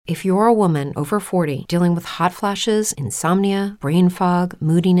If you're a woman over 40 dealing with hot flashes, insomnia, brain fog,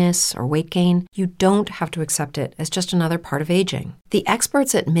 moodiness, or weight gain, you don't have to accept it as just another part of aging. The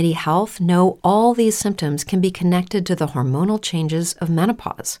experts at MIDI Health know all these symptoms can be connected to the hormonal changes of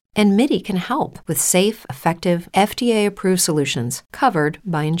menopause. And MIDI can help with safe, effective, FDA-approved solutions covered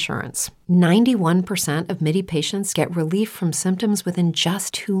by insurance. 91% of MIDI patients get relief from symptoms within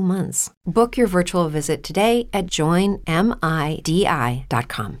just 2 months. Book your virtual visit today at joinmidi.com.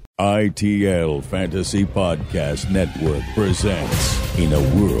 ITL Fantasy Podcast Network presents In a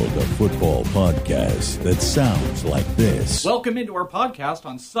World of Football Podcasts that sounds like this. Welcome into our podcast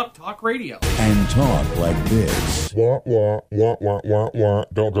on Suck Talk Radio. And talk like this. Wah, wah, wah, wah, wah, wah.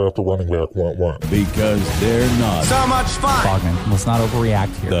 Don't draft the running back, wah, wah. Because they're not. So much fun! Bogman, let's not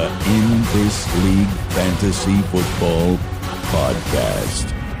overreact here. The In This League Fantasy Football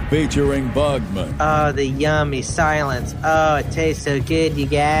Podcast. Featuring Bogman. Oh, the yummy silence. Oh, it tastes so good, you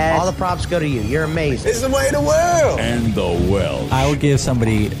guys. All the props go to you. You're amazing. It's the way of the world. And the Welsh. I would give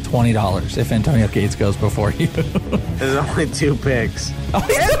somebody $20 if Antonio Gates goes before you. There's only 2 picks.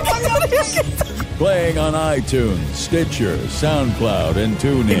 Playing on iTunes, Stitcher, SoundCloud, and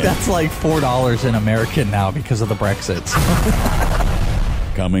TuneIn. That's like $4 in American now because of the Brexits.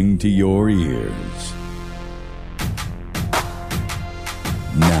 Coming to your ears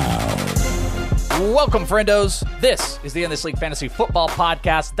now. Welcome, friendos. This is the In This League Fantasy Football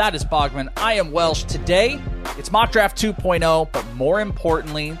Podcast. That is Bogman. I am Welsh. Today, it's Mock Draft 2.0, but more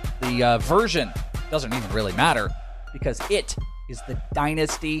importantly, the version doesn't even really matter because it is the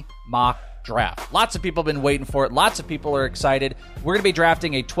Dynasty Mock Draft. Lots of people have been waiting for it. Lots of people are excited. We're going to be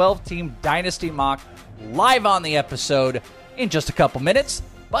drafting a 12-team Dynasty Mock live on the episode in just a couple minutes.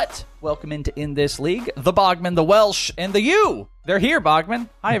 But welcome into In This League, the Bogman, the Welsh, and the you. They're here, Bogman.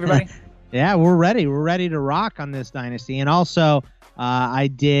 Hi, everybody. Yeah, we're ready. We're ready to rock on this dynasty. And also, I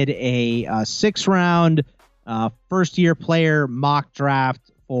did a 6-round first-year player mock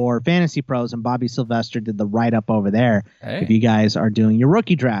draft for Fantasy Pros, and Bobby Sylvester did the write-up over there. Hey. If you guys are doing your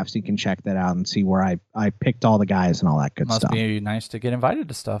rookie drafts, you can check that out and see where I picked all the guys and all that good stuff. Must be nice to get invited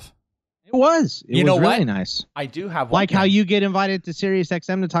to stuff. It was. It was really what? Nice. I do have one. Like how you get invited to Sirius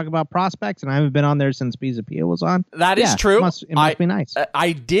XM to talk about prospects, and I haven't been on there since Pisa Pia was on. That is true. It must be nice.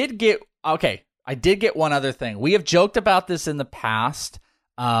 I did get one other thing. We have joked about this in the past.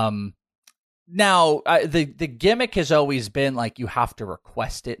 Now, the gimmick has always been like you have to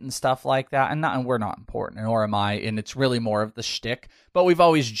request it and stuff like that, and we're not important, nor am I, and it's really more of the shtick. But we've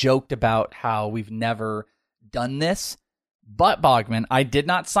always joked about how we've never done this. But Bogman, I did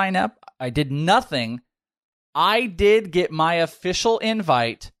not sign up. I did nothing. I did get my official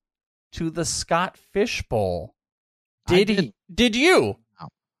invite to the Scott Fish Bowl. Did you?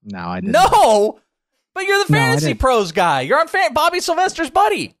 No, I didn't. No, but you're the Fantasy Pros guy. You're on Bobby Sylvester's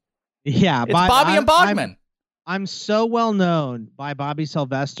buddy. Yeah, it's Bobby and Bogman. I'm so well known by Bobby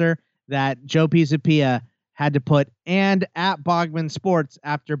Sylvester that Joe Pisapia had to put "and at Bogman Sports"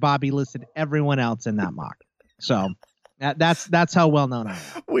 after Bobby listed everyone else in that mock. So that's how well known I am.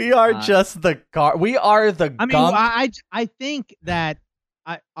 We are just the we are the. I mean, I think that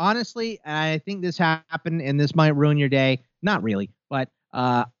honestly, and I think this happened, and this might ruin your day. Not really, but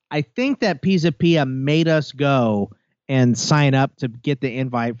I think that Pisapia made us go and sign up to get the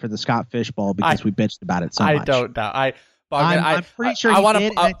invite for the Scott Fish Bowl because we bitched about it so much. I don't know. I'm pretty sure he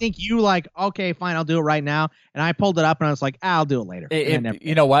did. And I think you like, okay, fine, I'll do it right now. And I pulled it up and I was like, I'll do it later.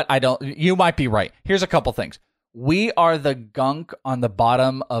 You know what? You might be right. Here's a couple things. We are the gunk on the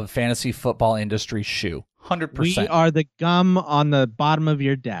bottom of fantasy football industry shoe. 100%. We are the gum on the bottom of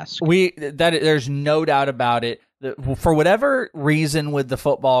your desk. There's no doubt about it. For whatever reason with the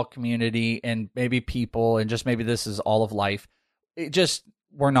football community and maybe people, and just maybe this is all of life,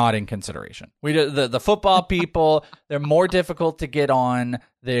 we're not in consideration. The football people, they're more difficult to get on.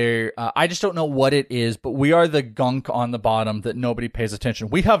 I just don't know what it is, but we are the gunk on the bottom that nobody pays attention.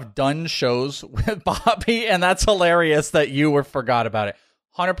 We have done shows with Bobby, and that's hilarious that you forgot about it.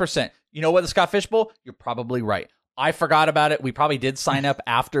 100%. You know what, the Scott Fish Bowl? You're probably right. I forgot about it. We probably did sign up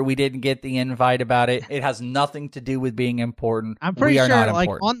after we didn't get the invite about it. It has nothing to do with being important. I'm pretty sure, like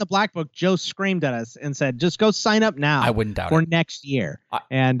on the Black Book, Joe screamed at us and said, "Just go sign up now." I wouldn't doubt for it. Next year.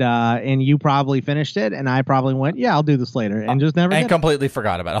 And you probably finished it, and I probably went, "Yeah, I'll do this later," and just never. And completely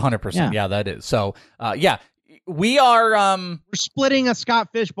forgot about it. 100%. Yeah, that is. So, we are. We're splitting a Scott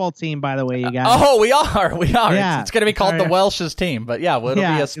Fish Bowl team, by the way, you guys. Oh, we are. Yeah, it's going to be called the Welsh's team, but it'll be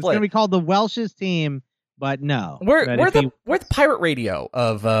a split. It's going to be called the Welsh's team. But no, we're the pirate radio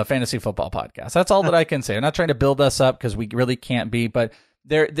of fantasy football podcast. That's all that I can say. I'm not trying to build us up because we really can't be. But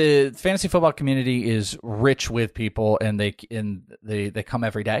the fantasy football community is rich with people, and they come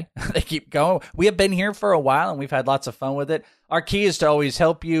every day. They keep going. We have been here for a while, and we've had lots of fun with it. Our key is to always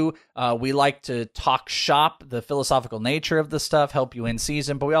help you. We like to talk shop, the philosophical nature of the stuff, help you in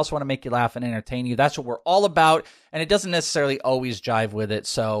season, but we also want to make you laugh and entertain you. That's what we're all about, and it doesn't necessarily always jive with it.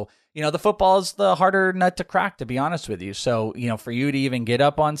 So, the football is the harder nut to crack, to be honest with you. So, for you to even get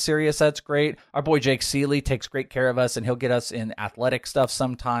up on Sirius, that's great. Our boy Jake Seeley takes great care of us, and he'll get us in athletic stuff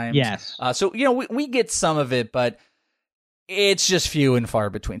sometimes. Yes. So, we get some of it, but it's just few and far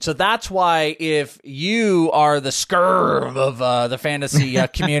between. So that's why if you are the scurv of the fantasy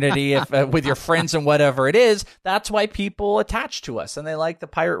community, if with your friends and whatever it is, that's why people attach to us, and they like the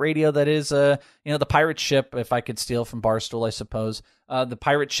pirate radio that is, the pirate ship, if I could steal from Barstool, I suppose. The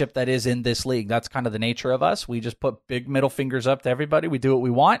pirate ship that is in this league. That's kind of the nature of us. We just put big middle fingers up to everybody. We do what we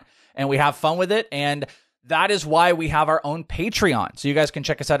want, and we have fun with it. And that is why we have our own Patreon. So you guys can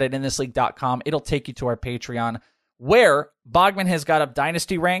check us out at inthisleague.com. It'll take you to our Patreon, where Bogman has got up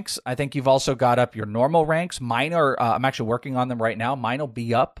dynasty ranks. I think you've also got up your normal ranks. Mine are, I'm actually working on them right now. Mine will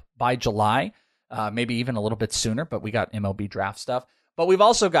be up by July, maybe even a little bit sooner, but we got MLB draft stuff. But we've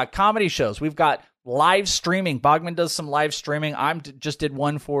also got comedy shows. We've got live streaming. Bogman does some live streaming. Just did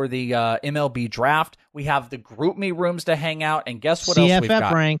one for the MLB draft. We have the Group Me rooms to hang out. And guess what else we've got?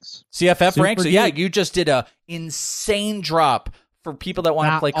 CFF ranks. CFF Super ranks. deep. Yeah, you just did a insane drop for people that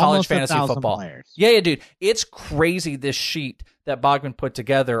want to play college fantasy football. Players. Yeah, dude. It's crazy, this sheet that Bogman put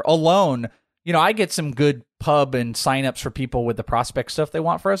together alone. I get some good pub and signups for people with the prospect stuff they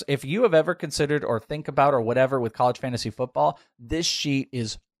want for us. If you have ever considered or think about or whatever with college fantasy football, this sheet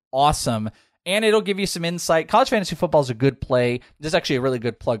is awesome. And it'll give you some insight. College fantasy football is a good play. This is actually a really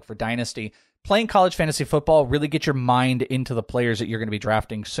good plug for Dynasty. Playing college fantasy football really get your mind into the players that you're going to be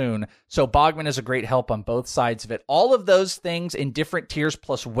drafting soon. So Bogman is a great help on both sides of it. All of those things in different tiers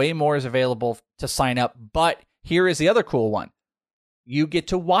plus way more is available to sign up. But here is the other cool one. You get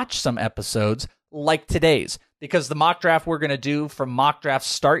to watch some episodes like today's, because the mock draft we're going to do from mock draft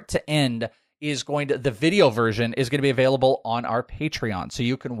start to end the video version is going to be available on our Patreon. So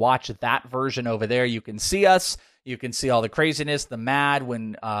you can watch that version over there. You can see us. You can see all the craziness, the mad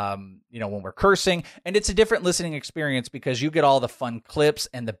when we're cursing, and it's a different listening experience because you get all the fun clips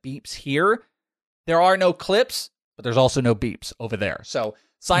and the beeps here. There are no clips, but there's also no beeps over there. So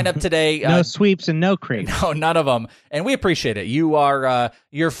sign up today. No sweeps and no creeps. No, none of them. And we appreciate it. You are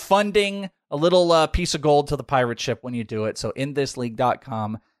you're funding a little piece of gold to the pirate ship when you do it. So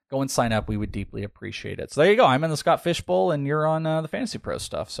inthisleague.com. Go and sign up. We would deeply appreciate it. So there you go. I'm in the Scott Fish Bowl, and you're on the Fantasy Pro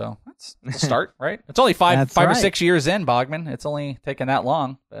stuff. So that's a start, right? It's only five or 6 years in, Bogman. It's only taken that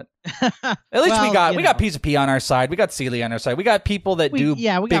long, but at least we got Piece of P on our side. We got Seeley on our side. We got people that do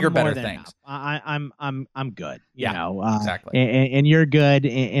bigger, better things. I'm good. You know, exactly. And you're good,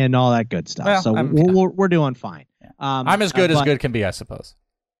 and all that good stuff. Well, so we're doing fine. Yeah. I'm as good as good can be, I suppose.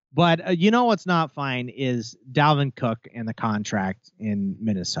 But you know what's not fine is Dalvin Cook and the contract in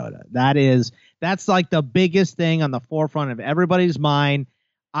Minnesota. That's like the biggest thing on the forefront of everybody's mind.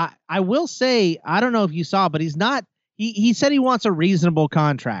 I will say, I don't know if you saw, but he's not. He said he wants a reasonable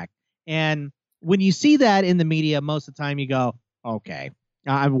contract, and when you see that in the media, most of the time you go, okay,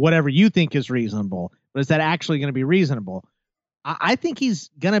 whatever you think is reasonable, but is that actually going to be reasonable? I think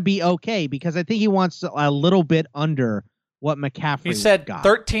he's going to be okay, because I think he wants a little bit under what McCaffrey he said got.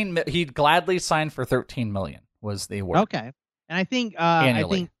 13. He'd gladly sign for $13 million was the award. Okay, and I think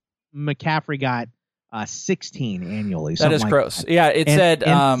McCaffrey got 16 annually. That is gross. That. Yeah, it said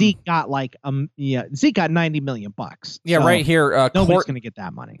Zeke got Zeke got $90 million. Yeah, so right here. Nobody's going to get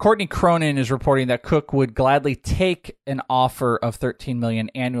that money. Courtney Cronin is reporting that Cook would gladly take an offer of $13 million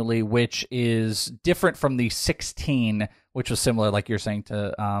annually, which is different from the 16, which was similar, like you're saying,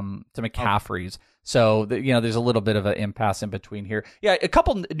 to McCaffrey's. So, there's a little bit of an impasse in between here. Yeah, a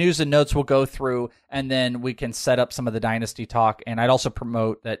couple news and notes we'll go through, and then we can set up some of the Dynasty talk. And I'd also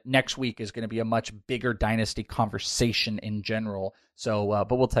promote that next week is going to be a much bigger Dynasty conversation in general. So,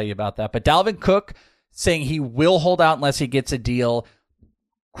 but we'll tell you about that. But Dalvin Cook saying he will hold out unless he gets a deal.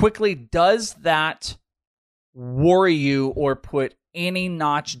 Quickly, does that worry you or put any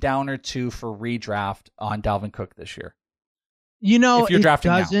notch down or two for redraft on Dalvin Cook this year? If you're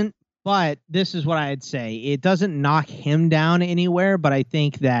drafting doesn't. Now. But this is what I'd say. It doesn't knock him down anywhere, but I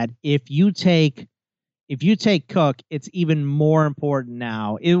think that if you take Cook, it's even more important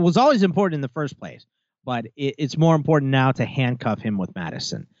now. It was always important in the first place, but it's more important now to handcuff him with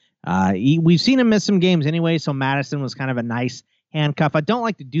Madison. We've seen him miss some games anyway, so Madison was kind of a nice handcuff. I don't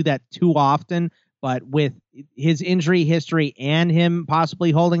like to do that too often, but with his injury history and him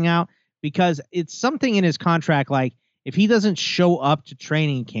possibly holding out, because it's something in his contract like, if he doesn't show up to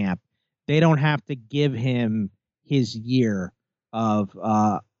training camp, they don't have to give him his year of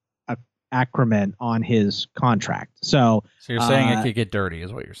accrement on his contract. So you're saying it could get dirty,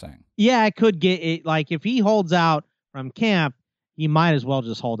 is what you're saying? Yeah, it could get it. Like if he holds out from camp, he might as well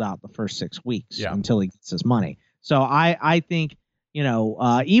just hold out the first 6 weeks until he gets his money. So I think,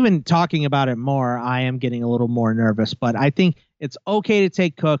 even talking about it more, I am getting a little more nervous. But I think it's okay to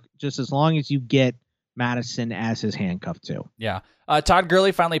take Cook just as long as you get Madison as his handcuff too. Yeah. Todd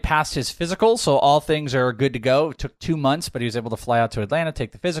Gurley finally passed his physical, so all things are good to go. It took 2 months, but he was able to fly out to Atlanta,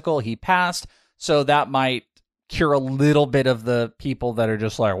 take the physical. He passed, so that might cure a little bit of the people that are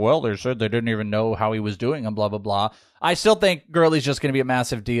just like, well, they said they didn't even know how he was doing and blah, blah, blah. I still think Gurley's just going to be a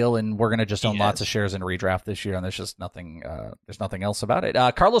massive deal, and we're going to just own lots of shares in redraft this year, and there's just nothing else about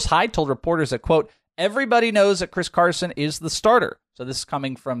it. Carlos Hyde told reporters that, quote, everybody knows that Chris Carson is the starter. So this is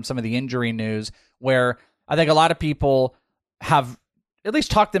coming from some of the injury news, where I think a lot of people have at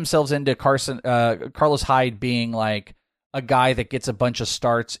least talked themselves into Carlos Hyde being like a guy that gets a bunch of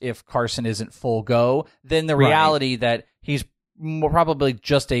starts if Carson isn't full go. Then the reality that he's probably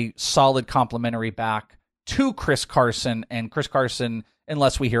just a solid complementary back to Chris Carson, and Chris Carson,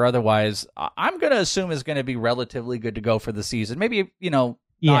 unless we hear otherwise, I'm going to assume is going to be relatively good to go for the season. Maybe,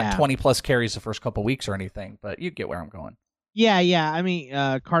 not 20 plus carries the first couple weeks or anything, but you get where I'm going. Yeah. I mean,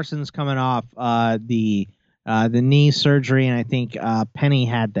 Carson's coming off the knee surgery, and I think Penny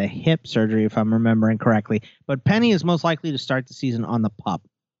had the hip surgery, if I'm remembering correctly. But Penny is most likely to start the season on the PUP.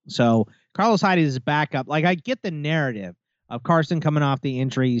 So Carlos Hyde is backup. Like, I get the narrative of Carson coming off the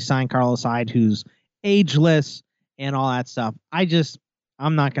injury. You sign Carlos Hyde, who's ageless and all that stuff.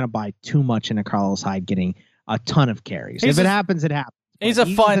 I'm not going to buy too much into Carlos Hyde getting a ton of carries. If it happens, it happens. He's a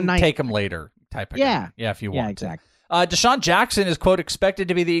fun take him later type of guy. Yeah, if you want exactly. Deshaun Jackson is, quote, expected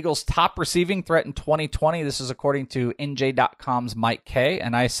to be the Eagles' top receiving threat in 2020. This is according to NJ.com's Mike K.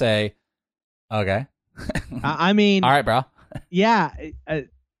 And I say, okay. I mean, all right, bro. Yeah.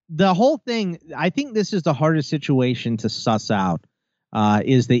 The whole thing, I think this is the hardest situation to suss out,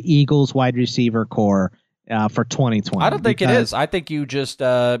 is the Eagles wide receiver core for 2020. I don't think it is. I think you just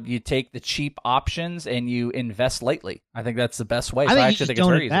you take the cheap options and you invest lately. I think that's the best way. I actually think it's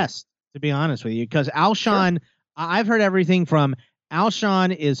very easy, to be honest with you, because Alshon, I've heard everything from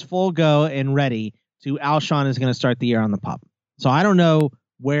Alshon is full go and ready to Alshon is going to start the year on the PUP. So I don't know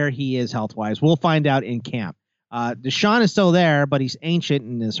where he is health-wise. We'll find out in camp. Deshaun is still there, but he's ancient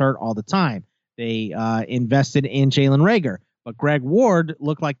and is hurt all the time. They invested in Jalen Reagor, but Greg Ward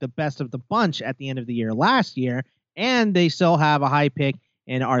looked like the best of the bunch at the end of the year last year, and they still have a high pick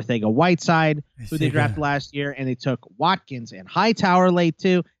in Arcega-Whiteside, who they drafted last year, and they took Watkins and Hightower late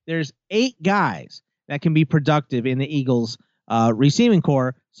too. There's 8 guys that can be productive in the Eagles receiving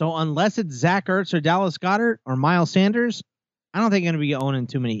core. So unless it's Zach Ertz or Dallas Goedert or Miles Sanders, I don't think I'm going to be owning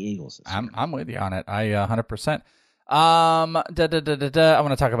too many Eagles this year. I'm with you on it. I 100%. I want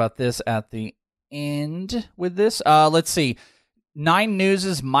to talk about this at the end with this. Let's see. 9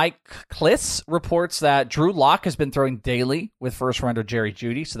 News' Mike Kliss reports that Drew Lock has been throwing daily with first rounder Jerry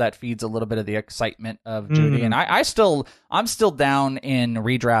Jeudy, so that feeds a little bit of the excitement of Jeudy. And I'm still down in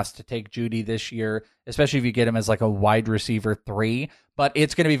redrafts to take Jeudy this year, especially if you get him as like a wide receiver 3. But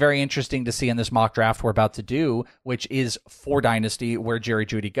it's going to be very interesting to see in this mock draft we're about to do, which is for Dynasty, where Jerry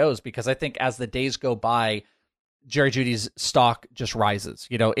Jeudy goes, because I think as the days go by, Jerry Jeudy's stock just rises.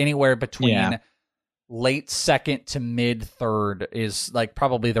 Anywhere between late second to mid third is like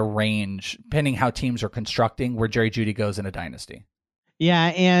probably the range, depending how teams are constructing, where Jerry Jeudy goes in a dynasty. Yeah,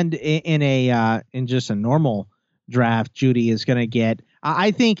 and in just a normal draft, Jeudy is going to get.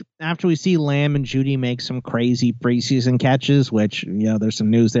 I think after we see Lamb and Jeudy make some crazy preseason catches, which there's some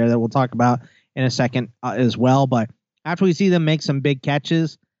news there that we'll talk about in a second as well. But after we see them make some big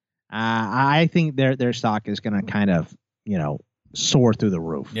catches, I think their stock is going to kind of soar through the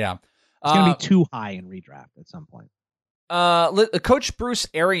roof. Yeah. It's going to be too high in redraft at some point. Coach Bruce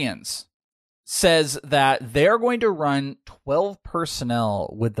Arians says that they're going to run 12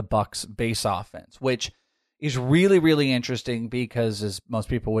 personnel with the Bucs base offense, which is really, really interesting because, as most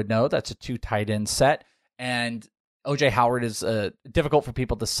people would know, that's a 2 tight end set. And OJ Howard is difficult for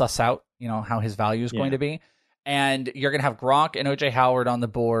people to suss out, how his value is going to be. And you're going to have Gronk and OJ Howard on the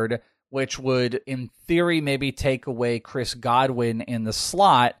board, which would, in theory, maybe take away Chris Godwin in the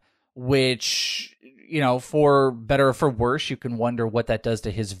slot, which, for better or for worse, you can wonder what that does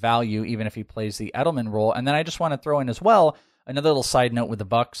to his value, even if he plays the Edelman role. And then I just want to throw in as well, another little side note with the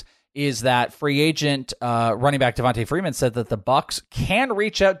Bucs is that free agent running back Devontae Freeman said that the Bucs can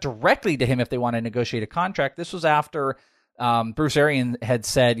reach out directly to him if they want to negotiate a contract. This was after Bruce Arians had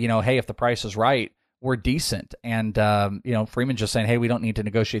said, hey, if the price is right, were decent. And Freeman just saying, hey, we don't need to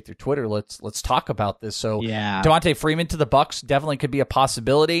negotiate through Twitter. Let's talk about this. So Devontae Freeman to the Bucs definitely could be a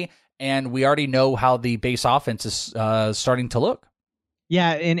possibility. And we already know how the base offense is starting to look.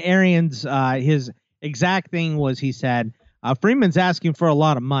 Yeah, and Arians, his exact thing was, he said, Freeman's asking for a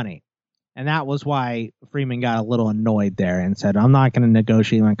lot of money. And that was why Freeman got a little annoyed there and said, I'm not going to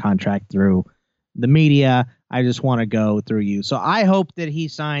negotiate my contract through the media. I just want to go through you. So I hope that he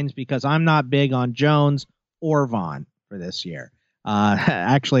signs, because I'm not big on Jones or Vaughn for this year.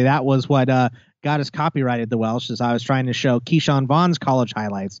 Actually, that was what got us copyrighted the Welsh, as I was trying to show Keyshawn Vaughn's college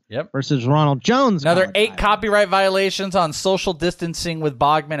highlights versus Ronald Jones. Another 8 copyright violations on Social Distancing with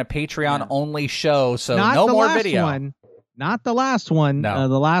Bogman, a Patreon-only show. So no more video. Not the last one. No.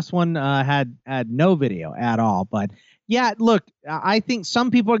 The last one had no video at all. But yeah, look, I think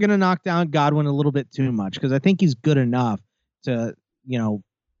some people are going to knock down Godwin a little bit too much, because I think he's good enough to,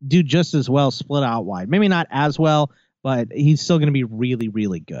 do just as well split out wide. Maybe not as well, but he's still going to be really,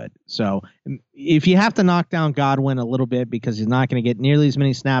 really good. So if you have to knock down Godwin a little bit because he's not going to get nearly as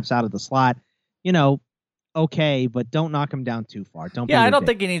many snaps out of the slot, okay, but don't knock him down too far. I don't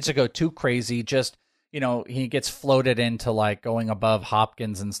think he needs to go too crazy. Just, he gets floated into like going above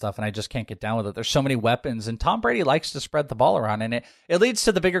Hopkins and stuff, and I just can't get down with it. There's so many weapons, and Tom Brady likes to spread the ball around, and it leads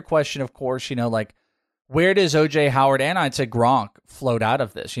to the bigger question, of course, where does O.J. Howard and I'd say Gronk float out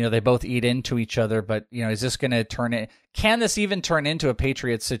of this? They both eat into each other, but, is this going to can this even turn into a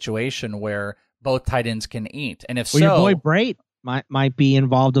Patriots situation where both tight ends can eat? And if your boy Brait might be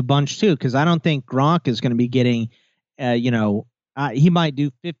involved a bunch too, because I don't think Gronk is going to be getting, he might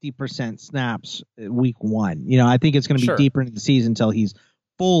do 50% snaps week 1. I think it's going to be deeper into the season until he's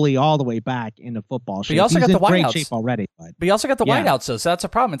fully all the way back into football shape. But you also got the wideouts shape already. But you also got the wideouts, so that's a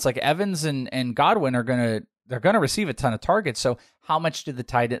problem. It's like Evans and Godwin are gonna receive a ton of targets. So how much do the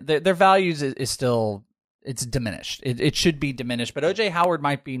tight end, their values is still, it's diminished. It should be diminished. But O.J. Howard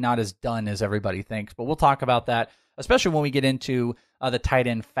might be not as done as everybody thinks. But we'll talk about that, especially when we get into the tight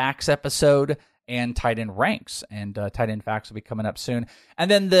end facts episode and tight end ranks. And tight end facts will be coming up soon. And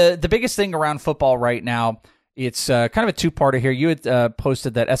then the biggest thing around football right now, it's kind of a two-parter here. You had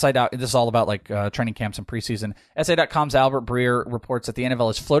posted that SI. This is all about training camps and preseason. SI.com's Albert Breer reports that the NFL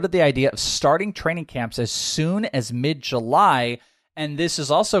has floated the idea of starting training camps as soon as mid-July, and this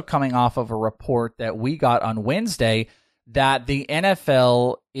is also coming off of a report that we got on Wednesday that the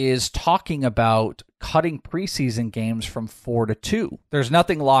NFL is talking about cutting preseason games from 4 to 2. There's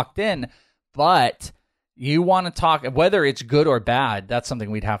nothing locked in, but you want to talk whether it's good or bad. That's something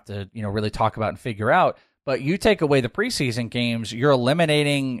we'd have to really talk about and figure out. But you take away the preseason games, you're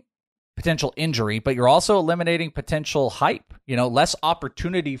eliminating potential injury, but you're also eliminating potential hype, less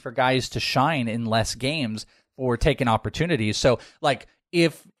opportunity for guys to shine in less games for taking opportunities. So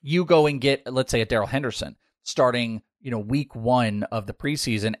if you go and get, let's say, a Darrell Henderson starting, week 1 of the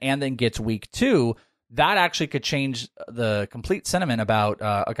preseason and then gets week 2, that actually could change the complete sentiment about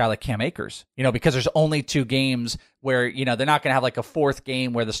a guy like Cam Akers, because there's only 2 games where, they're not going to have a 4th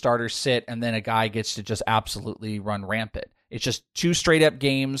game where the starters sit and then a guy gets to just absolutely run rampant. It's just 2 straight up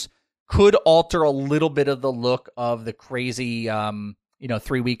games, could alter a little bit of the look of the crazy,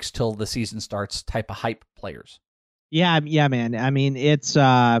 3 weeks till the season starts type of hype players. Yeah, man. I mean, it's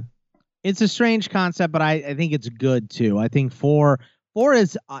a strange concept, but I think it's good too. I think four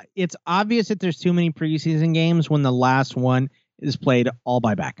is it's obvious that there's too many preseason games when the last one is played all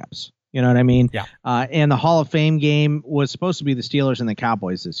by backups. You know what I mean? Yeah. And the Hall of Fame game was supposed to be the Steelers and the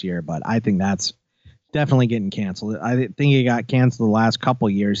Cowboys this year, but I think that's definitely getting canceled. I think it got canceled the last couple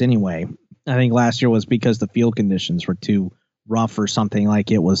of years anyway. I think last year was because the field conditions were too rough or something.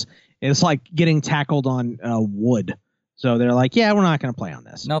 It's like getting tackled on wood. So they're like, yeah, we're not going to play on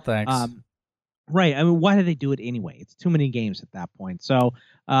this. No thanks. Right. I mean, why do they do it anyway? It's too many games at that point. So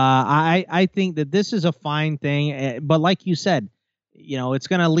I think that this is a fine thing. But like you said, it's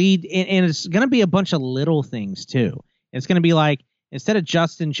going to lead and it's going to be a bunch of little things too. It's going to be like, instead of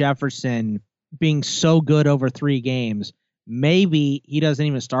Justin Jefferson being so good over 3 games, maybe he doesn't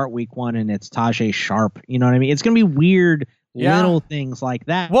even start week 1 and it's Tajay Sharp. You know what I mean? It's going to be weird little things like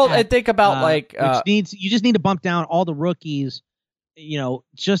that. Well, I think about you just need to bump down all the rookies,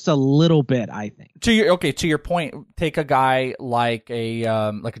 just a little bit, I think. To your point, take a guy like a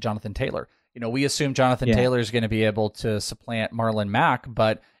Jonathan Taylor. We assume Jonathan Taylor is going to be able to supplant Marlon Mack,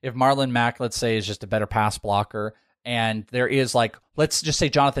 but if Marlon Mack, let's say, is just a better pass blocker, and there is let's just say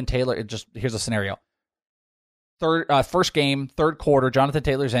Jonathan Taylor, here's a scenario. First game, 3rd quarter, Jonathan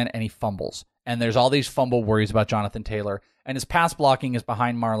Taylor's in and he fumbles. And there's all these fumble worries about Jonathan Taylor, and his pass blocking is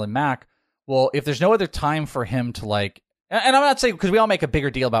behind Marlon Mack. Well, if there's no other time for him to And I'm not saying, because we all make a bigger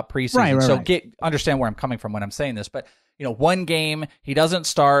deal about preseason, right. Understand where I'm coming from when I'm saying this. But, one game, he doesn't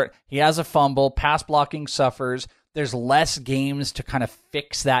start, he has a fumble, pass blocking suffers. There's less games to kind of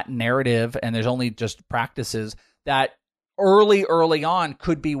fix that narrative, and there's only just practices that early on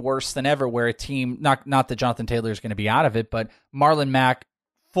could be worse than ever, where a team, not that Jonathan Taylor is going to be out of it, but Marlon Mack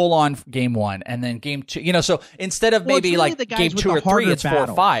full on game 1, and then game 2, so instead of maybe really like game 2 or 3, it's 4 or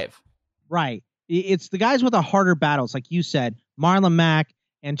 5. Right. It's the guys with the harder battles, like you said, Marlon Mack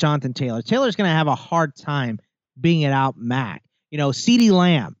and Jonathan Taylor. Taylor's going to have a hard time being it out Mack. CeeDee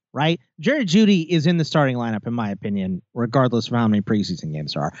Lamb, right? Jerry Jeudy is in the starting lineup, in my opinion, regardless of how many preseason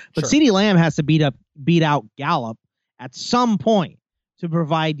games there are. But Sure. CeeDee Lamb has to beat out Gallup at some point to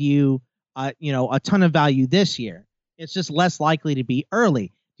provide you, a ton of value this year. It's just less likely to be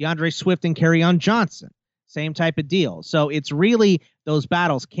early. DeAndre Swift and Kerryon Johnson, same type of deal. So it's really those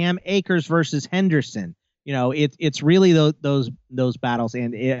battles. Cam Akers versus Henderson. It's really those battles.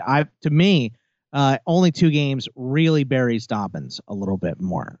 And to me, only 2 games really buries Dobbins a little bit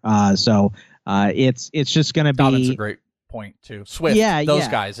more. So it's just going to be. Dobbins a great point too. Swift, those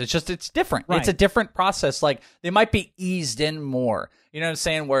guys. It's different. Right. It's a different process. Like, they might be eased in more. You know what I'm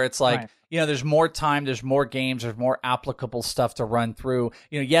saying? Where it's like, right. There's more time, there's more games, there's more applicable stuff to run through.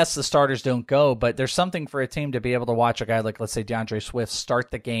 Yes, the starters don't go, but there's something for a team to be able to watch a guy like, let's say, DeAndre Swift start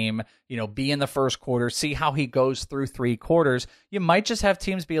the game, be in the first quarter, see how he goes through 3 quarters. You might just have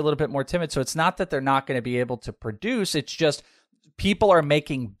teams be a little bit more timid. So it's not that they're not going to be able to produce. It's just people are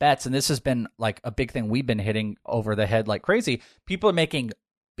making bets, and this has been like a big thing we've been hitting over the head like crazy. People are making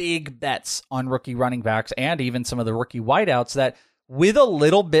big bets on rookie running backs and even some of the rookie wideouts that, with a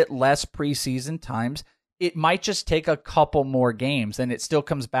little bit less preseason times, it might just take a couple more games, and it still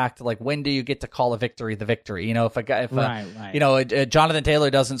comes back to, like, when do you get to call a victory the victory? If Jonathan Taylor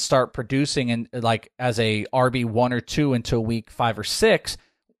doesn't start producing and like as a RB 1 or 2 until week 5 or 6,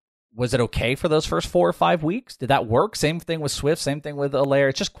 was it okay for those first 4 or 5 weeks? Did that work? Same thing with Swift, same thing with Allaire.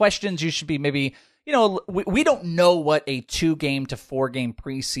 It's just questions you should be maybe. We don't know what a 2-game to 4-game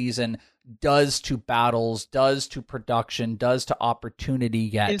preseason does to battles, does to production, does to opportunity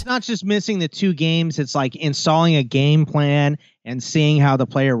yet. It's not just missing the 2 games. It's like installing a game plan and seeing how the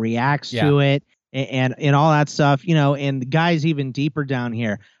player reacts to it and all that stuff, and the guys even deeper down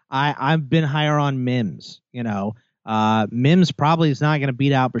here. I've been higher on Mims, Mims probably is not going to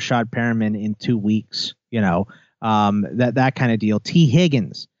beat out Brashad Perriman in 2 weeks, that kind of deal. T.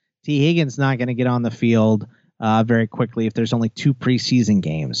 Higgins not going to get on the field very quickly if there's only 2 preseason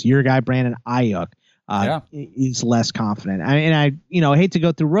games. Your guy Brandon Ayuk is less confident. I hate to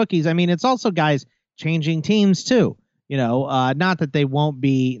go through rookies. I mean, it's also guys changing teams too. Not that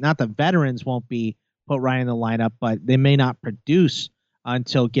the veterans won't be put right in the lineup, but they may not produce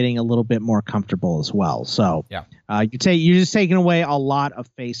until getting a little bit more comfortable as well. So you're just taking away a lot of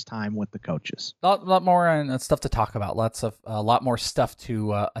face time with the coaches. A lot more stuff to talk about. A lot more stuff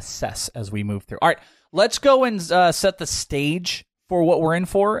to assess as we move through. All right, let's go and set the stage for what we're in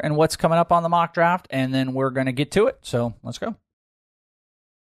for and what's coming up on the mock draft, and then we're going to get to it. So let's go.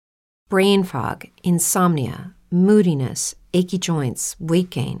 Brain fog, insomnia, moodiness, achy joints, weight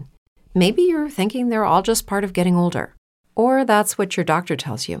gain. Maybe you're thinking they're all just part of getting older. Or that's what your doctor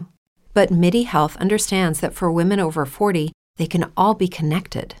tells you. But MIDI Health understands that for women over 40, they can all be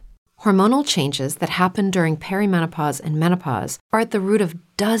connected. Hormonal changes that happen during perimenopause and menopause are at the root of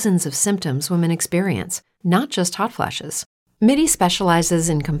dozens of symptoms women experience, not just hot flashes. MIDI specializes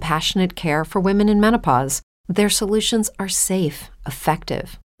in compassionate care for women in menopause. Their solutions are safe,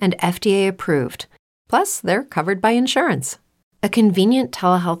 effective, and FDA approved. Plus, they're covered by insurance. A convenient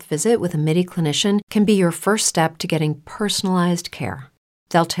telehealth visit with a MIDI clinician can be your first step to getting personalized care.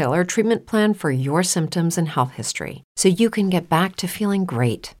 They'll tailor a treatment plan for your symptoms and health history so you can get back to feeling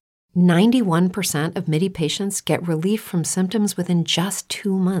great. 91% of MIDI patients get relief from symptoms within just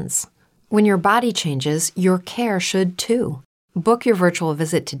 2 months. When your body changes, your care should too. Book your virtual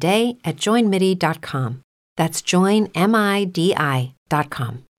visit today at joinmidi.com. That's joinmidi.com.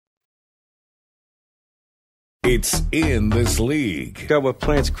 It's in this league. It's got what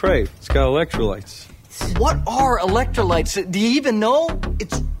plants crave. It's got electrolytes. What are electrolytes? Do you even know?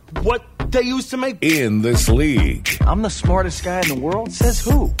 It's what they use to make... In this league. I'm the smartest guy in the world? Says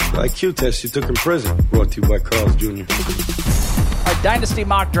who? IQ test you took in prison. Brought to you by Carl's Jr. Our Dynasty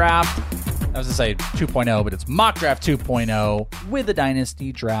Mock Draft. I was going to say 2.0, but it's Mock Draft 2.0 with the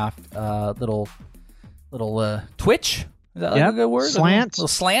Dynasty Draft little twitch. Is that like a good word? Slant. A little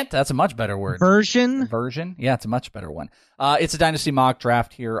slant. That's a much better word. Version. Yeah, it's a much better one. It's a Dynasty Mock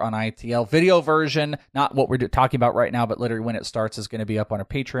Draft here on ITL. Video version, not what we're talking about right now, but literally when it starts is going to be up on our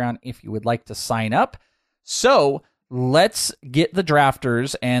Patreon if you would like to sign up. So let's get the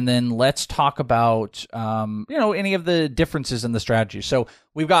drafters, and then let's talk about, any of the differences in the strategy. So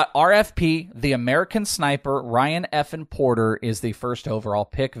we've got RFP, the American Sniper. Ryan Effin Porter is the first overall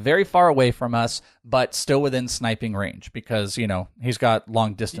pick. Very far away from us, but still within sniping range because, he's got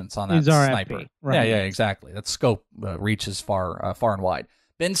long distance on that He's sniper. RFP, right. Yeah, exactly. That scope reaches far and wide.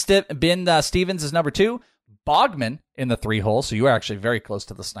 Ben Stevens is number 2. Bogman in the 3 hole, so you are actually very close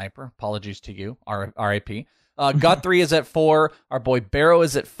to the sniper. Apologies to you, RIP. Guthrie is at 4. Our boy Barrow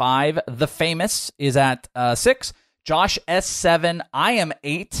is at 5. The Famous is at 6. Josh S. 7. I am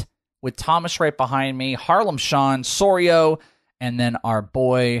 8 with Thomas right behind me. Harlem Sean, Sorio, and then our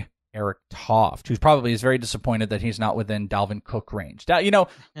boy Eric Toft, who probably is very disappointed that he's not within Dalvin Cook range.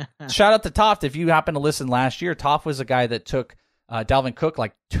 Shout out to Toft. If you happen to listen last year, Toft was a guy that took Dalvin Cook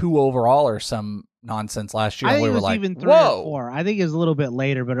like 2 overall or some nonsense last year. I think we it were was like, even 3 whoa. or 4. I think it was a little bit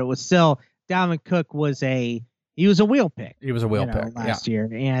later, but it was still Dalvin Cook was a wheel pick. He was a wheel pick last year,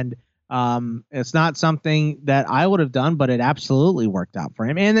 and it's not something that I would have done, but it absolutely worked out for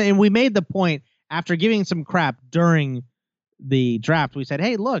him. And we made the point after giving some crap during the draft. We said,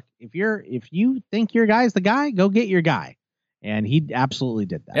 hey, look, if you think your guy's the guy, go get your guy, and he absolutely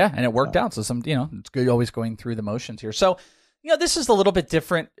did that. Yeah, and it worked out. So it's good always going through the motions here. So this is a little bit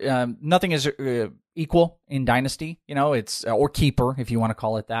different. Nothing is equal in Dynasty. It's or Keeper if you want to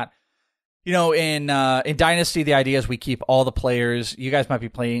call it that. In Dynasty, the idea is we keep all the players. You guys might be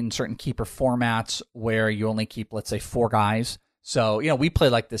playing certain Keeper formats where you only keep, let's say, 4 guys. So, we play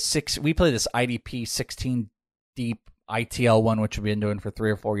like we play this IDP 16 deep ITL one, which we've been doing for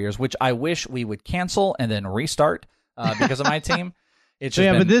 3 or 4 years, which I wish we would cancel and then restart because of my team. It's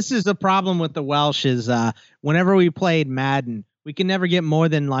just but this is the problem with the Welsh is whenever we played Madden, we can never get more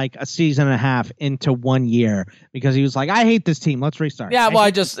than like a season and a half into 1 year because he was like, I hate this team. Let's restart. Yeah,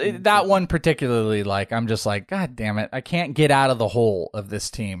 well, that one particularly, I'm just like, God damn it. I can't get out of the hole of this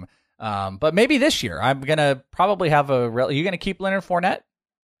team. But maybe this year I'm going to probably have are you going to keep Leonard Fournette?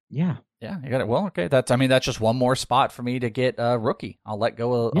 Yeah. Yeah, you got it. Well, okay. That's just one more spot for me to get a rookie. I'll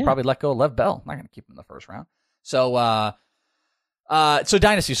probably let go of Lev Bell. I'm not going to keep him in the first round. So, so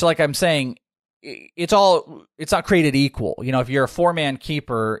Dynasty. So like I'm saying, it's not created equal. If you're a 4-man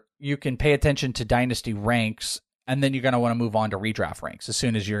keeper, you can pay attention to Dynasty ranks, and then you're going to want to move on to redraft ranks as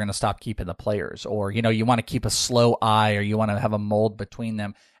soon as you're going to stop keeping the players, or you want to keep a slow eye, or you want to have a mold between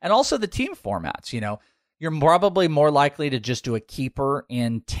them, and also the team formats. You're probably more likely to just do a keeper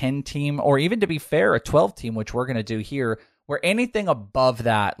in 10 team, or even to be fair, a 12 team, which we're going to do here. Where anything above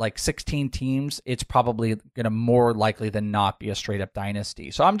that, like 16 teams, it's probably going to more likely than not be a straight up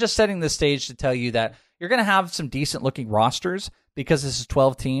dynasty. So I'm just setting the stage to tell you that you're going to have some decent looking rosters because this is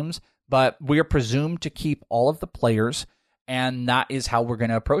 12 teams, but we are presumed to keep all of the players, and that is how we're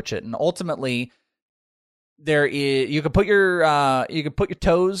going to approach it. And ultimately, you could put your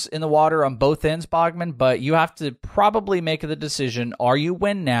toes in the water on both ends, Bogman, but you have to probably make the decision: are you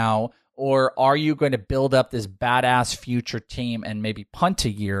win now? Or are you going to build up this badass future team and maybe punt a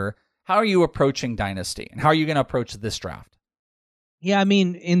year? How are you approaching Dynasty? And how are you going to approach this draft? Yeah, I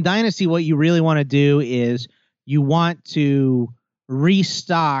mean, in Dynasty, what you really want to do is you want to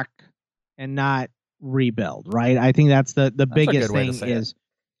restock and not rebuild, right? I think that's the biggest thing is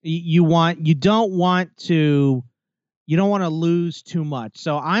you don't want to lose too much.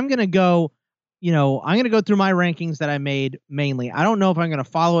 So I'm going to go through my rankings that I made mainly. I don't know if I'm going to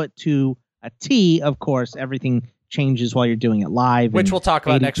follow it to a T. Of course, everything changes while you're doing it live. Which we'll talk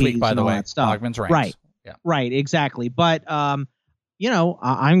about next week, by the way. Bogman's ranks. Right. Yeah. Right. Exactly. But, I'm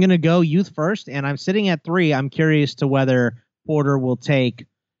going to go youth first, and I'm sitting at 3. I'm curious to whether Porter will take,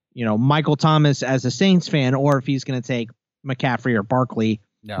 Michael Thomas as a Saints fan, or if he's going to take McCaffrey or Barkley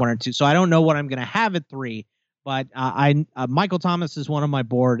 1 or 2. So I don't know what I'm going to have at 3. But Michael Thomas is one on my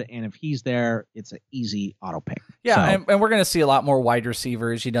board, and if he's there, it's an easy auto pick. Yeah, and we're going to see a lot more wide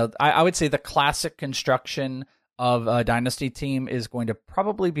receivers. I would say the classic construction of a dynasty team is going to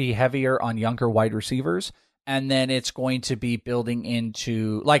probably be heavier on younger wide receivers, and then it's going to be building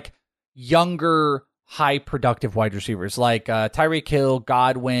into like younger, high productive wide receivers like Tyreek Hill,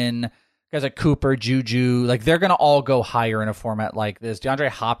 Godwin, guys like Cooper, Juju, like they're going to all go higher in a format like this. DeAndre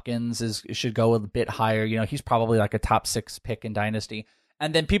Hopkins should go a bit higher. He's probably like a top 6 pick in Dynasty.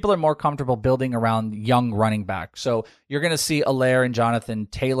 And then people are more comfortable building around young running backs. So you're going to see Allaire and Jonathan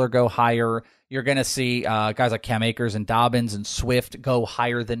Taylor go higher. You're going to see guys like Cam Akers and Dobbins and Swift go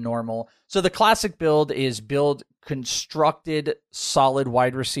higher than normal. So the classic build is build constructed solid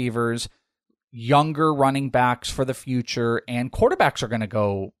wide receivers, younger running backs for the future, and quarterbacks are going to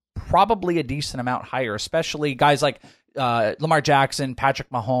go probably a decent amount higher, especially guys like Lamar Jackson, Patrick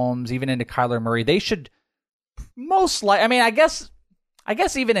Mahomes, even into Kyler Murray. They should most like, I mean, I guess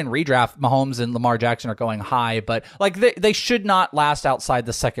even in redraft, Mahomes and Lamar Jackson are going high, but like they should not last outside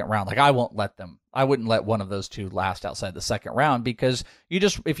the second round. Like I wouldn't let one of those two last outside the second round, because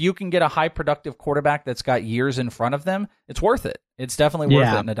if you can get a high productive quarterback that's got years in front of them, it's worth it. It's definitely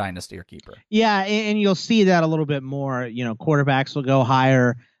worth it in a dynasty or keeper. Yeah. And you'll see that a little bit more, quarterbacks will go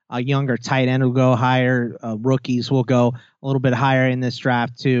higher, a younger tight end will go higher, rookies will go a little bit higher in this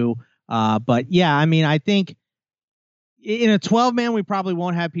draft too. But yeah, I mean, I think in a 12-man, we probably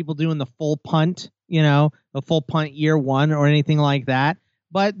won't have people doing the full punt, the full punt year one or anything like that.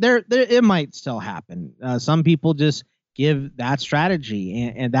 But it might still happen. Some people just give that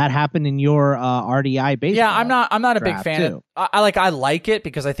strategy, and that happened in your RDI baseball. Yeah, I'm not a big fan of. I like it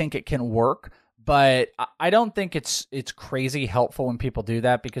because I think it can work, but I don't think it's crazy helpful when people do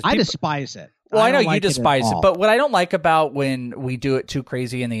that, because I despise it. Well, I know you despise it, but what I don't like about when we do it too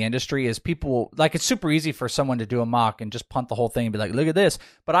crazy in the industry is people, like, it's super easy for someone to do a mock and just punt the whole thing and be like, look at this.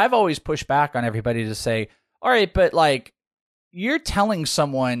 But I've always pushed back on everybody to say, all right, but like, you're telling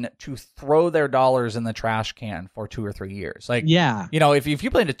someone to throw their dollars in the trash can for 2 or 3 years. Like, yeah, if you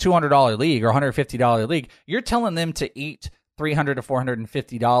play in a $200 league or $150 league, you're telling them to eat $300 to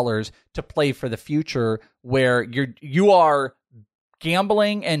 $450 to play for the future, where you are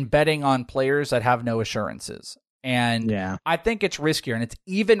gambling and betting on players that have no assurances. And I think it's riskier, and it's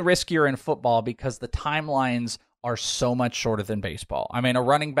even riskier in football because the timelines are so much shorter than baseball. I mean, a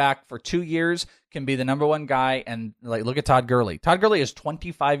running back for 2 years can be the number one guy, and like, look at Todd Gurley. Todd Gurley is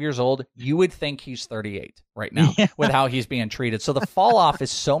 25 years old. You would think he's 38 right now with how he's being treated. So the fall off is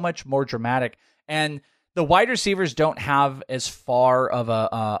so much more dramatic, and the wide receivers don't have as far of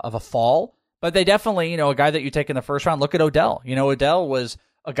a fall. But they definitely, a guy that you take in the first round, look at Odell. Odell was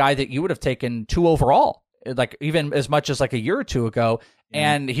a guy that you would have taken 2 overall, like even as much as like a year or two ago.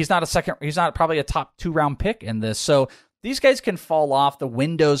 And he's not probably a top 2 round pick in this. So these guys can fall off. The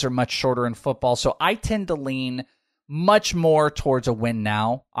windows are much shorter in football. So I tend to lean much more towards a win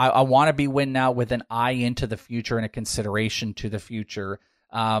now. I want to be win now with an eye into the future and a consideration to the future.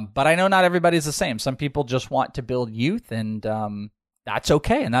 But I know not everybody's the same. Some people just want to build youth, and that's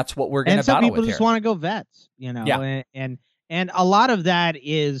okay, and that's what we're going to battle with here. And some people just want to go vets, and a lot of that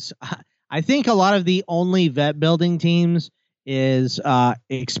is, I think a lot of the only vet building teams is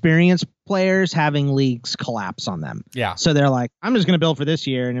experienced players having leagues collapse on them. Yeah. So they're like, I'm just going to build for this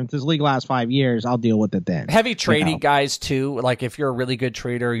year, and if this league lasts 5 years, I'll deal with it then. Heavy trading guys too. Like if you're a really good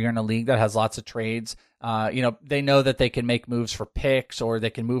trader, you're in a league that has lots of trades. They know that they can make moves for picks, or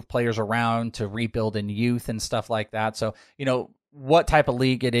they can move players around to rebuild in youth and stuff like that. So, what type of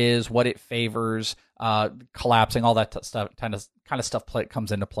league it is, what it favors, collapsing, all that stuff, kind of stuff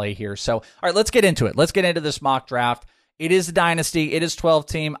comes into play here. So, all right, let's get into it. Let's get into this mock draft. It is a dynasty. It is 12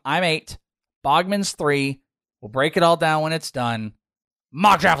 team. I'm 8. Bogman's 3. We'll break it all down when it's done.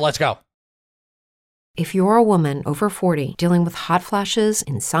 Mock draft. Let's go. If you're a woman over 40 dealing with hot flashes,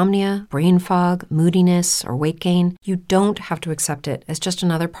 insomnia, brain fog, moodiness, or weight gain, you don't have to accept it as just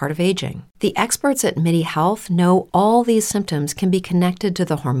another part of aging. The experts at MIDI Health know all these symptoms can be connected to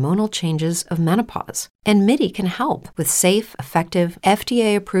the hormonal changes of menopause. And MIDI can help with safe, effective,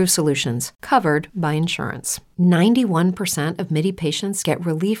 FDA-approved solutions covered by insurance. 91% of MIDI patients get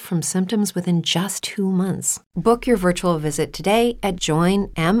relief from symptoms within just 2 months. Book your virtual visit today at joinmidi.com.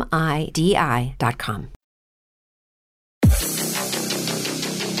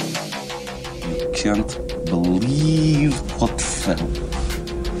 You can't believe what fell.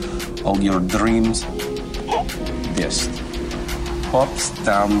 All your dreams just pops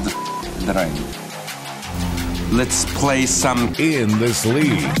down the drain. Let's play some In This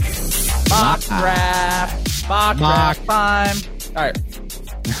League. Mock draft. Mock draft time. All right.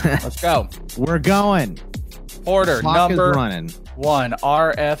 Let's go. We're going. Order Clock number is running. 1.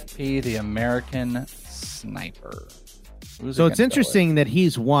 RFP, the American Sniper. Who's So he it's gonna go interesting that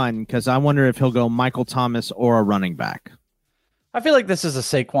he's 1, because I wonder if he'll go Michael Thomas or a running back. with? I feel like this is a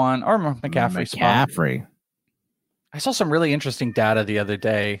Saquon or McCaffrey spot. McCaffrey. I saw some really interesting data the other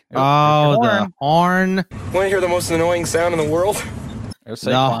day. Oh, the horn. Want to hear the most annoying sound in the world? It was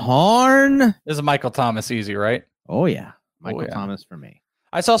The Saquon. horn. This is Michael Thomas easy, right? Oh, yeah. Michael yeah. Thomas for me.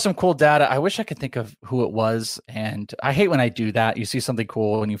 I saw some cool data. I wish I could think of who it was, and I hate when I do that. You see something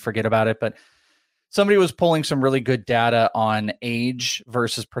cool and you forget about it, but somebody was pulling some really good data on age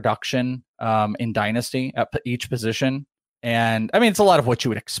versus production in Dynasty at each position. And I mean, it's a lot of what you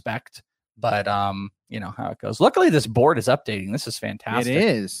would expect, but you know how it goes. Luckily, this board is updating. This is fantastic. It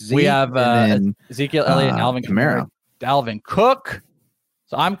is. We have Ezekiel Elliott and Alvin Kamara. Dalvin Cook.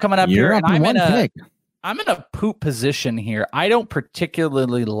 So I'm coming up You're here, up and in one pick. I'm in a poop position here. I don't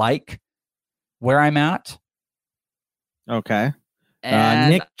particularly like where I'm at, Okay.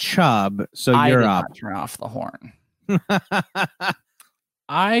 And Nick Chubb. So I you're did up. not turn off the horn.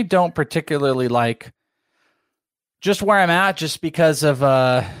 I don't particularly like just where I'm at, just because of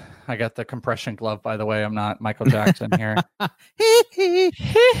I got the compression glove, by the way. I'm not Michael Jackson here.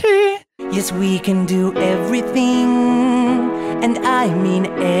 Yes, we can do everything, and I mean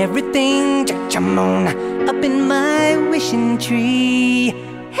everything. Come on, up in my wishing tree.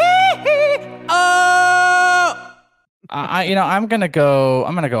 Oh, I'm gonna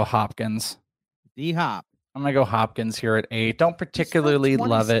go Hopkins. D-Hop. I'm gonna go Hopkins here at 8. Don't particularly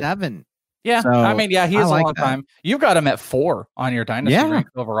love it. 7. Yeah, So, I mean, yeah, he has I like a long that. time. You've got him at 4 on your dynasty rank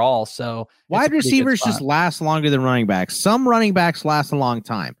overall. So wide receivers just last longer than running backs. Some running backs last a long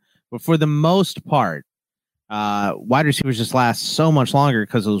time, but for the most part, wide receivers just last so much longer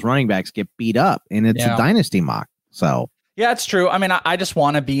because those running backs get beat up, and it's a dynasty mock. So yeah, it's true. I mean, I just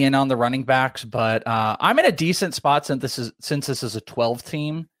want to be in on the running backs, but I'm in a decent spot since this is a 12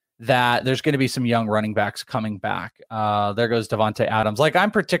 team. That there's going to be some young running backs coming back. There goes Devontae Adams. Like, I'm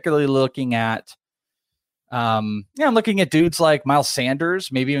particularly looking at, I'm looking at dudes like Miles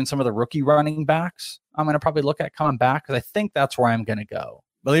Sanders, maybe even some of the rookie running backs. I'm going to probably look at coming back because I think that's where I'm going to go.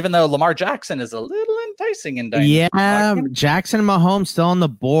 But even though Lamar Jackson is a little enticing in dynasty, Jackson and Mahomes still on the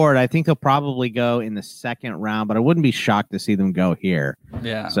board. I think they'll probably go in the second round, but I wouldn't be shocked to see them go here.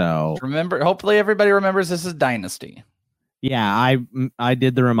 Yeah. So remember, hopefully everybody remembers this is dynasty. Yeah, I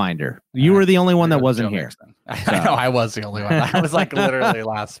did the reminder. You were the only one that wasn't here. I know I was the only one. I was like literally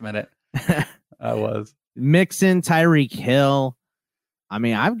last minute. I was. Mixon, Tyreek Hill. I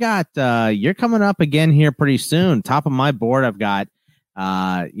mean, I've got you're coming up again here pretty soon. Top of my board, I've got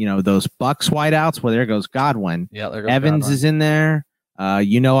those Bucks wideouts. Well, there goes Godwin. Yeah, there goes Evans Godwin. is in there. I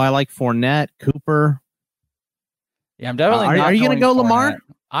like Fournette, Cooper. Yeah, I'm definitely. Are you going to go Lamar?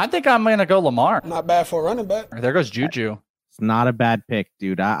 I think I'm going to go Lamar. Not bad for a running back. There goes Juju. It's not a bad pick,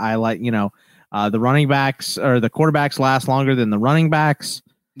 dude. I like, the running backs or the quarterbacks last longer than the running backs.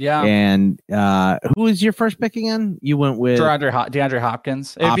 Yeah. And who was your first pick again? You went with DeAndre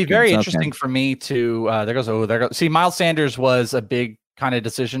Hopkins. It'd be very interesting for me to there goes. See, Miles Sanders was a big kind of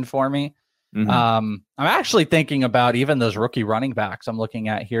decision for me. Mm-hmm. I'm actually thinking about even those rookie running backs I'm looking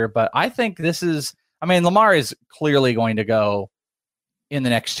at here, but I think Lamar is clearly going to go in the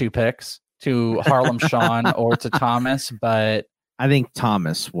next 2 picks to Harlem Sean or to Thomas, but I think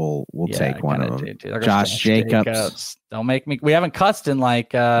Thomas will take one of them. Josh Jacobs. Don't make me. We haven't cussed in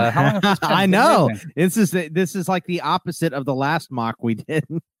like how long has this been? I know. This is like the opposite of the last mock we did.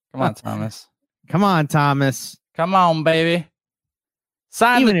 Come on, Thomas. Come on, Thomas. Come on, baby.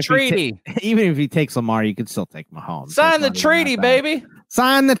 Sign the treaty. Even if he takes Lamar, you could still take Mahomes. Sign the treaty, baby.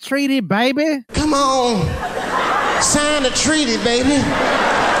 Sign the treaty, baby. Come on. Sign the treaty, baby.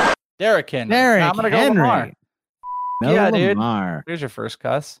 Derrick Henry. I'm going to go Lamar. No, yeah, Lamar. Dude. Here's your first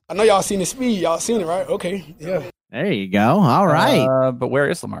cuss. I know y'all seen the speed. Y'all seen it, right? Okay. Yeah. There you go. All right. But where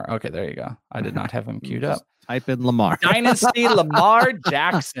is Lamar? Okay, there you go. I did not have him queued up. Type in Lamar. Dynasty Lamar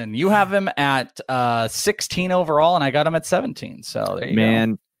Jackson. You have him at 16 overall, and I got him at 17. So there you go.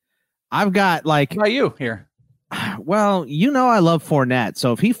 Man, I've got like. How about you here? Well, I love Fournette.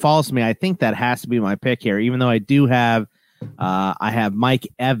 So if he falls to me, I think that has to be my pick here, even though I do have I have Mike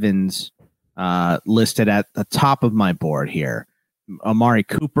Evans listed at the top of my board here. Amari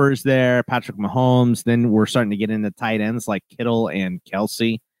Cooper's there, Patrick Mahomes. Then we're starting to get into tight ends like Kittle and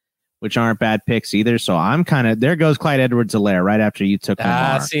Kelsey, which aren't bad picks either. So I'm there goes Clyde Edwards-Helaire right after you took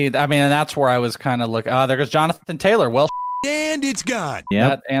Lamar. That's where I was kind of looking. There goes Jonathan Taylor. Well, and it's gone. Yeah,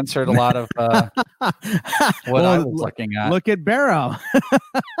 that answered a lot of what I was looking at. Look at Barrow.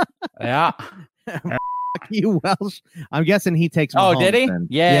 Yeah. You Welsh. I'm guessing he takes Mahomes. Oh, did he?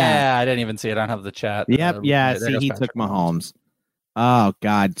 Yeah, I didn't even see it. I don't have the chat. Yep. See, he took Mahomes. Oh,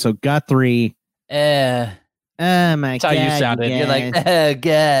 God. So Guthrie. Oh, my God. That's how you sounded. You're like, oh,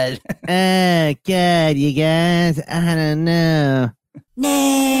 God. Oh, God, you guys. I don't know.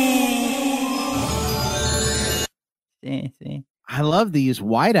 I love these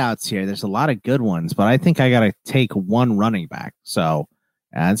wideouts here. There's a lot of good ones, but I think I got to take one running back. So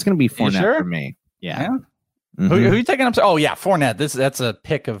it's going to be Fournette for me. Yeah. Mm-hmm. Who are you taking up? Oh, yeah, Fournette. That's a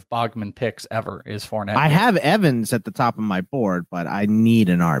pick of Bogman picks ever is Fournette. I have Evans at the top of my board, but I need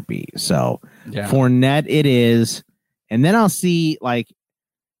an RB. So Fournette it is. And then I'll see like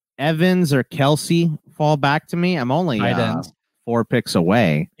Evans or Kelsey fall back to me. I'm only 4 picks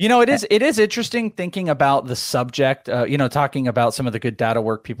away. It is interesting thinking about the subject, talking about some of the good data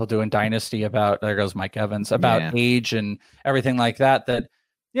work people do in Dynasty about, there goes Mike Evans, about age and everything like that,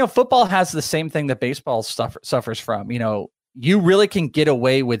 football has the same thing that baseball suffers from. You really can get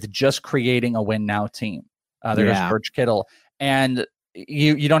away with just creating a win now team. There goes George Kittle. And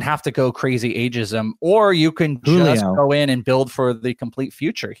you don't have to go crazy ageism, or you can just go in and build for the complete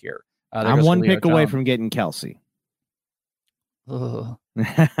future here. I'm one pick away from getting Kelsey. Come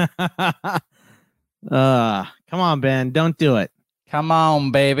on, Ben. Don't do it. Come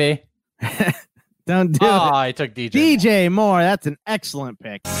on, baby. Don't do it. I took DJ Moore. That's an excellent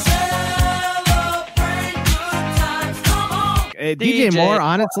pick. DJ Moore,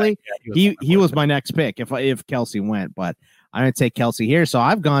 honestly, he was my next pick if Kelsey went, but I'm going to take Kelsey here. So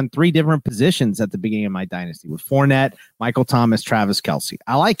I've gone 3 different positions at the beginning of my dynasty with Fournette, Michael Thomas, Travis Kelsey.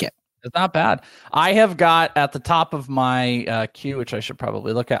 I like it. It's not bad. I have got at the top of my queue, which I should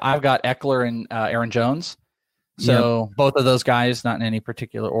probably look at, I've got Eckler and Aaron Jones. So both of those guys, not in any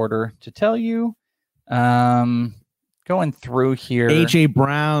particular order to tell you. Going through here. A.J.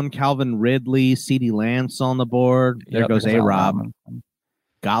 Brown, Calvin Ridley, CeeDee Lamb on the board. There goes A-Rob.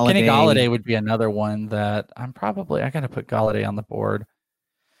 Kenny Golladay would be another one that I got to put Golladay on the board.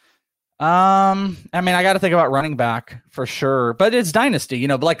 I got to think about running back for sure, but it's dynasty,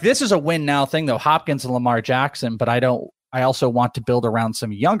 but like this is a win now thing though. Hopkins and Lamar Jackson, but I also want to build around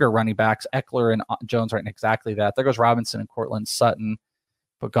some younger running backs. Eckler and Jones right in exactly that. There goes Robinson and Cortland Sutton.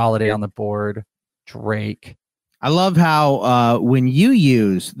 Put Golladay on the board. Drake. I love how when you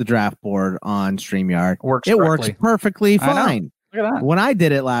use the draft board on StreamYard, it works perfectly fine. Look at that. When I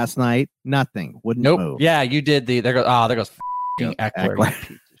did it last night, nothing wouldn't move. Yeah, you did there goes Eckler.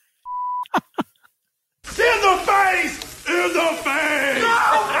 In the face! In the face!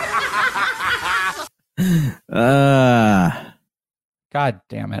 God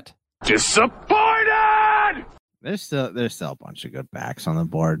damn it. Disappointed! There's still a bunch of good backs on the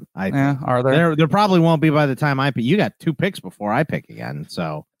board. Are there? There probably won't be by the time I pick. You got 2 picks before I pick again,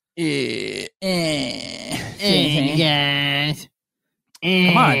 so. Come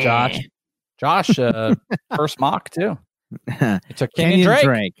on, Josh. Josh, first mock too. He took Kenyon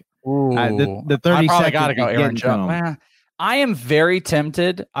Drake. Ooh. The 30 I probably got to go Aaron Jones. I am very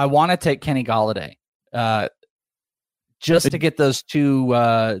tempted. I want to take Kenny Golladay, just to get those 2.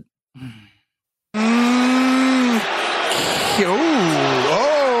 I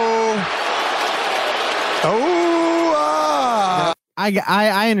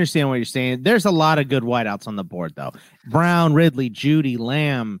understand what you're saying. There's a lot of good wideouts on the board, though. Brown, Ridley, Judy,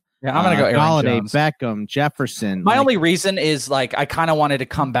 Lamb. Yeah, I'm gonna go Aaron Golladay, Jones. Beckham, Jefferson. My only reason is I kind of wanted to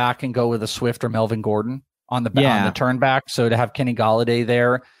come back and go with a Swift or Melvin Gordon on the turn back. So to have Kenny Golladay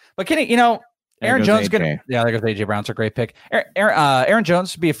there, but Kenny, Aaron Jones there goes AJ Brown's a great pick. Aaron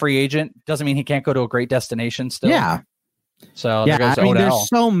Jones to be a free agent doesn't mean he can't go to a great destination still. Yeah. So there's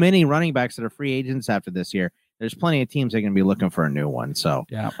so many running backs that are free agents after this year. There's plenty of teams that are going to be looking for a new one. So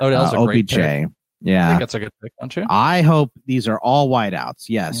Odell's a great OBJ. Pick. Yeah, I think that's a good pick, don't you? I hope these are all wideouts.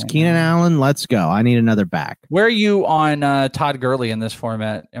 Yes, Keenan Allen, let's go. I need another back. Where are you on Todd Gurley in this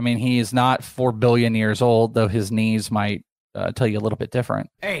format? I mean, he is not 4 billion years old, though his knees might tell you a little bit different.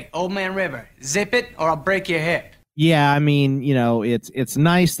 Hey, old man River, zip it or I'll break your hip. Yeah, I mean, it's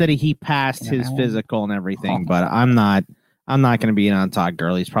nice that he passed his physical and everything, but I'm not going to be in on Todd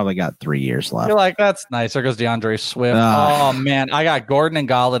Gurley. He's probably got 3 years left. You're like, that's nice. There goes DeAndre Swift. Oh man, I got Gordon and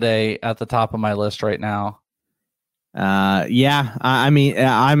Golladay at the top of my list right now. I'm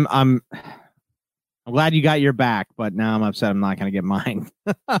glad you got your back, but now I'm upset I'm not going to get mine.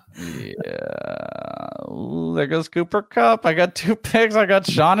 There goes Cooper Kupp. I got 2 picks. I got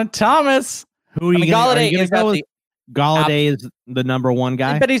Sean and Thomas. Who are you Golladay is Golladay is the number 1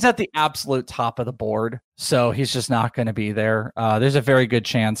 guy, but he's at the absolute top of the board, so he's just not going to be there. There's a very good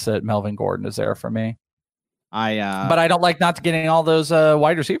chance that Melvin Gordon is there for me. But I don't like not getting all those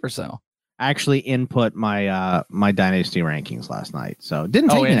wide receivers though. I actually input my my dynasty rankings last night, so it didn't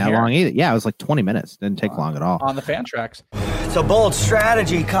take me that long either. Yeah, it was like 20 minutes. Didn't take long at all. On the fan tracks. It's a bold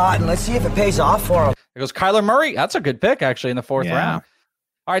strategy, Cotton. Let's see if it pays off for him. There goes Kyler Murray. That's a good pick actually in the 4th round.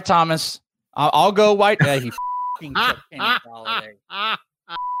 All right, Thomas. I'll go white. Yeah, he took Kenny Golladay.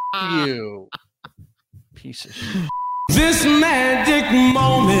 You piece of shit. This magic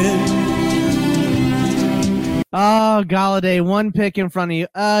moment. Oh, Golladay, 1 pick in front of you.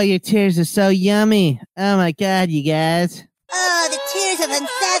 Oh, your tears are so yummy. Oh my God, you guys. Oh, the tears of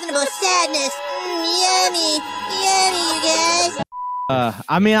unfathomable sadness. Yummy, you guys.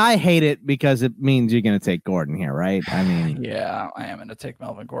 I hate it because it means you're going to take Gordon here, right? I mean, yeah, I am going to take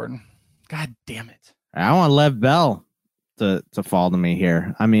Melvin Gordon. God damn it. I want Lev Bell to fall to me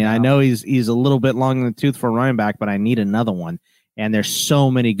here. I mean, I know he's a little bit long in the tooth for a running back, but I need another one. And there's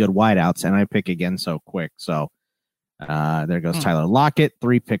so many good wideouts, and I pick again so quick. So there goes Tyler Lockett,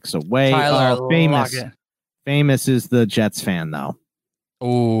 3 picks away. Tyler Famous. Lockett. Famous is the Jets fan, though.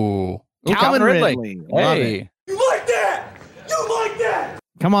 Ooh. Ooh, Calvin Ridley. Love it. You like that? You like that?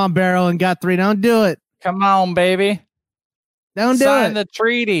 Come on, Barrel and Guthrie. Don't do it. Come on, baby. Don't do Sign it. the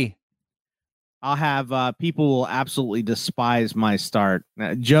treaty. I'll have people will absolutely despise my start.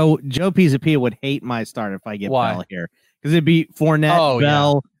 Joe Pisapia would hate my start if I get Why? Bell here because it'd be Fournette,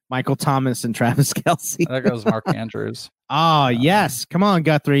 Bell, Michael Thomas, and Travis Kelce. There goes Mark Andrews. Oh, yes. Come on,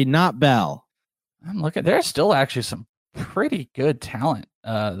 Guthrie, not Bell. I'm looking. There's still actually some pretty good talent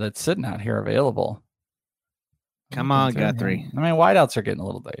that's sitting out here available. Come on, Guthrie. I mean, wideouts are getting a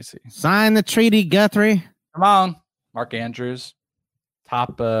little dicey. Sign the treaty, Guthrie. Come on. Mark Andrews,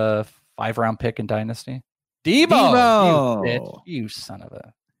 top 5-round pick in Dynasty. Debo. You bitch. You son of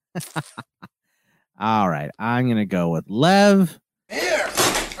a. All right. I'm going to go with Lev. Here,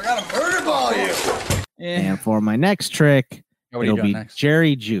 I got a murder ball you. Yeah. And for my next trick, it'll be next?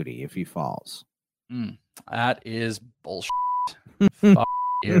 Jerry Jeudy if he falls. That is bullshit. Fuck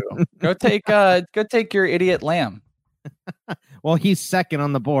you. Go take your idiot Lamb. Well, he's second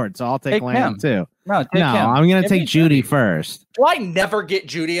on the board, so I'll take Lamb him. too. No, him. I'm going to take Jeudy first. Do I never get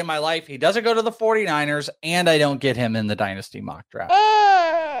Jeudy in my life? He doesn't go to the 49ers, and I don't get him in the Dynasty mock draft.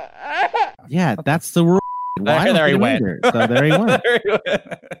 Yeah, that's the rule. There he went. So there he went.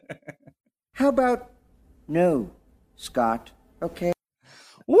 How about no, Scott? Okay.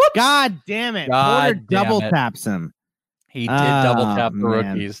 Whoops. God damn it. Porter double taps him. He did double tap the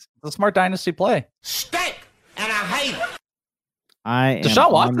rookies. It's a smart Dynasty play. Stink, and I hate it.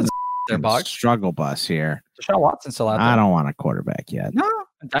 Deshaun Watson's there, Bog. Struggle bus here. Deshaun Watson's still out there. I don't want a quarterback yet. No,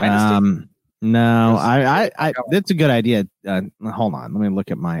 Dynasty. No, I that's a good idea. Hold on, let me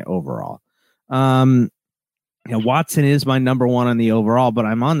look at my overall. Watson is my number one on the overall, but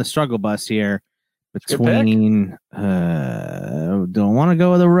I'm on the struggle bus here between. Don't want to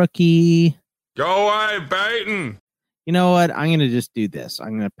go with a rookie. Go away, Peyton. You know what? I'm going to just do this.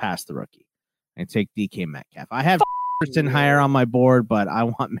 I'm going to pass the rookie and take DK Metcalf. I have Jefferson higher on my board, but I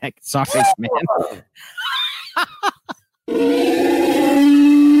want Metcalf. Sorry, man.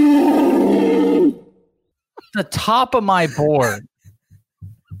 The top of my board.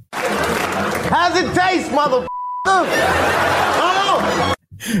 How's it taste, mother? Oh!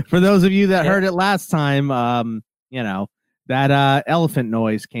 For those of you that heard it last time, that elephant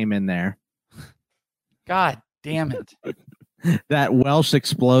noise came in there. God damn it. That Welsh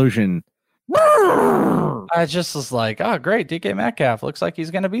explosion. I just was like, oh, great. DK Metcalf looks like he's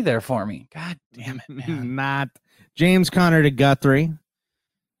going to be there for me. God damn it, man. Not James Conner to Guthrie.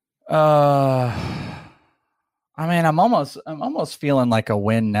 I mean, I'm almost feeling like a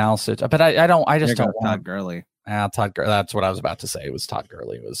win now. But I don't want Todd Gurley. Todd Gurley. That's what I was about to say. It was Todd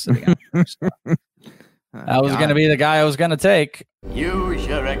Gurley was sitting out there. So. That was going to be the guy I was going to take. Use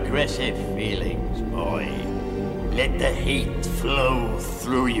your aggressive feelings, boy. Let the hate flow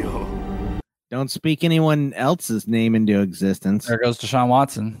through you. Don't speak anyone else's name into existence. There goes Deshaun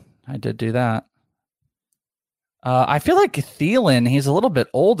Watson. I did do that. I feel like Thielen, he's a little bit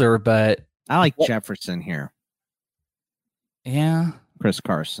older, but I like Jefferson here. Yeah. Chris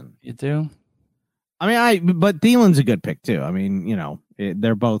Carson. You do? I mean, but Thielen's a good pick too. I mean,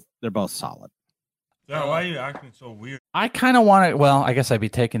 they're both solid. Yeah, why are you acting so weird? I kind of want to. Well, I guess I'd be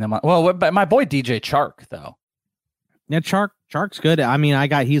taking them on. Well, but my boy DJ Chark though. Yeah, Chark's good. I mean,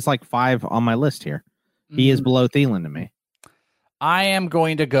 he's like 5 on my list here. He is below Thielen to me. I am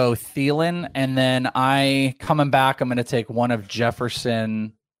going to go Thielen, and then coming back, I'm going to take one of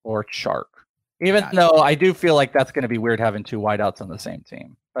Jefferson or Chark. Even though I do feel like that's going to be weird having 2 wideouts on the same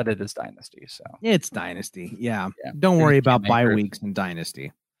team, but it is Dynasty, so it's Dynasty. Yeah. Don't worry about bye weeks in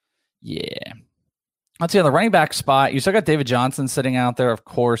Dynasty. Yeah. Let's see, on the running back spot, you still got David Johnson sitting out there. Of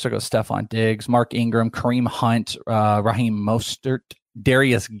course, I go Stephon Diggs, Mark Ingram, Kareem Hunt, Raheem Mostert,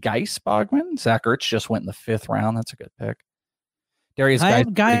 Darius Geis, Bogman. Zach Ertz just went in the 5th round. That's a good pick. Darius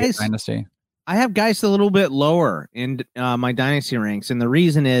Geis, Dynasty. I have Geis a little bit lower in my Dynasty ranks, and the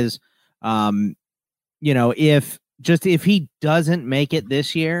reason is, if he doesn't make it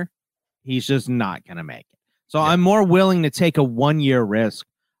this year, he's just not going to make it. So I'm more willing to take a 1-year risk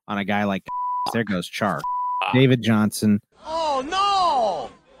on a guy like. There goes Chark. David Johnson. Oh, no!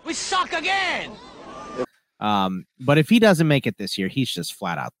 We suck again! But if he doesn't make it this year, he's just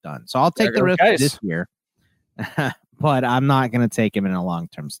flat out done. So I'll take the risk this year. But I'm not going to take him in a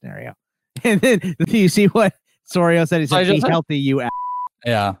long-term scenario. And then, do you see what Sorio said? He said, be healthy, you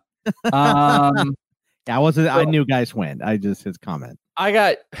Yeah. I knew guys win. His comment.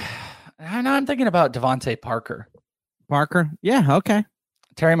 I'm thinking about Devontae Parker. Parker? Yeah, okay.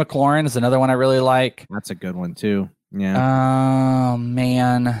 Terry McLaurin is another one I really like. That's a good one too. Yeah. Oh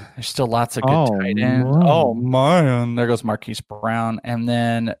man, there's still lots of good tight ends. man. Oh man, there goes Marquise Brown. And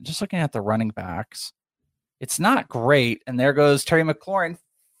then just looking at the running backs, it's not great. And there goes Terry McLaurin.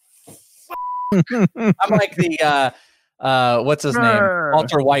 I'm like the what's his name?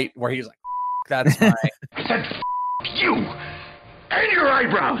 Walter White, where he's like, that's my I said, you and your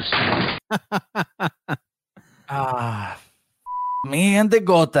eyebrows. Me and the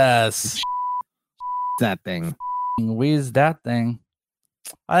gotas. That thing. Wheeze that thing.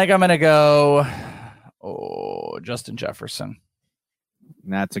 I think I'm gonna go. Justin Jefferson.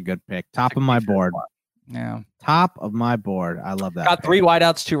 That's a good pick. Top of my board. Yeah. Top of my board. I love that. Got 3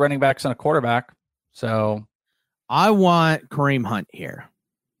 wideouts, 2 running backs, and a quarterback. So I want Kareem Hunt here.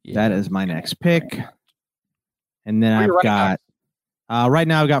 That is my next pick. And then I've got right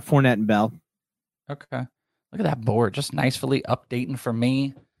now I've got Fournette and Bell. Okay. Look at that board. Just nicely updating for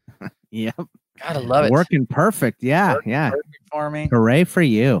me. Yep. Gotta love it. Working perfect. Yeah. Perfect for me. Hooray for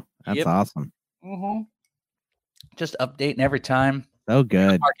you. That's Yep. awesome. Mm-hmm. Just updating every time. So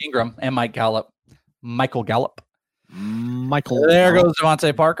good. Mark Ingram and Michael Gallup. Michael. There goes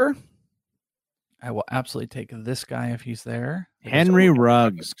Devontae Parker. I will absolutely take this guy if he's there. Henry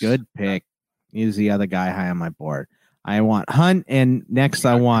Ruggs. Good pick. He's the other guy high on my board. I want Hunt, and next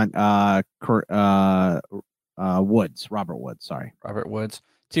I want Woods. Robert Woods. Sorry. Robert Woods.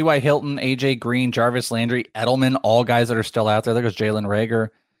 T.Y. Hilton, A.J. Green, Jarvis Landry, Edelman, all guys that are still out there. There goes Jalen Reagor.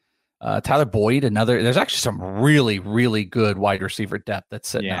 Tyler Boyd, another. There's actually some really, really good wide receiver depth that's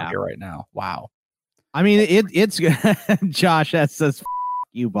sitting out here right now. Wow. I mean, it's good. Josh, that says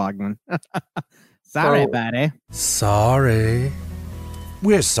you, Bogman. Sorry, buddy. Sorry.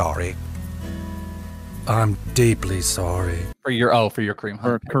 We're sorry. I'm deeply sorry. For your Kareem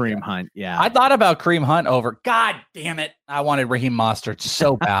Hunt. For Kareem Hunt, yeah. I thought about Kareem Hunt over. God damn it. I wanted Raheem Mostert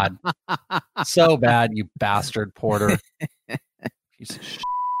so bad. So bad, you bastard, Porter. Piece of shit.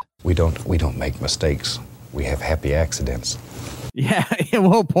 We don't make mistakes. We have happy accidents. Yeah,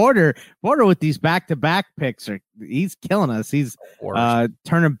 well, Porter with these back-to-back picks he's killing us. He's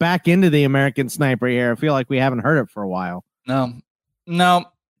turning back into the American Sniper here. I feel like we haven't heard it for a while. No.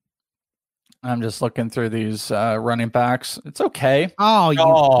 I'm just looking through these running backs. It's okay. Oh, you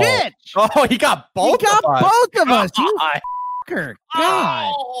bitch! Oh, he got both. Both of us. You fucker.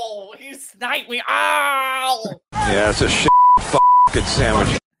 God. Oh, he sniped me. Ow! Yeah, it's a fucking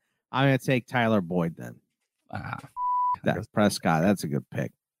sandwich. I'm gonna take Tyler Boyd then. That's Prescott. That's a good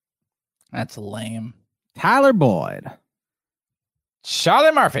pick. That's lame. Tyler Boyd.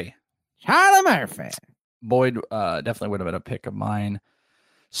 Charlie Murphy. Boyd definitely would have been a pick of mine.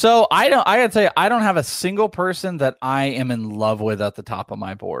 So I gotta tell you, I don't have a single person that I am in love with at the top of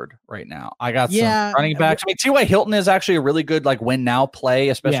my board right now. I got some running backs. I mean, T.Y. Hilton is actually a really good win now play,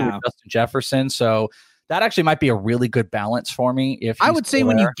 especially with Justin Jefferson. So that actually might be a really good balance for me. If I would say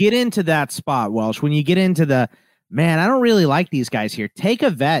when you get into that spot, Welsh, when you get into the I don't really like these guys here. Take a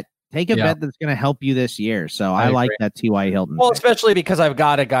vet. Take a vet that's going to help you this year. So I like that T.Y. Hilton. Well, especially because I've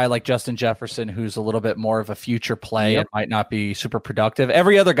got a guy like Justin Jefferson who's a little bit more of a future play. It might not be super productive.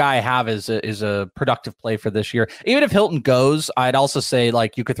 Every other guy I have is a productive play for this year. Even if Hilton goes, I'd also say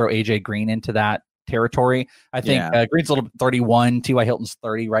you could throw A.J. Green into that territory. I think Green's a little 31. T.Y. Hilton's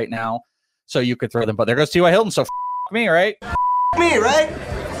 30 right now. So you could throw them. But there goes T.Y. Hilton. So me, right? Me, right?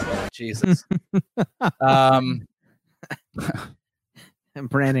 Jesus. And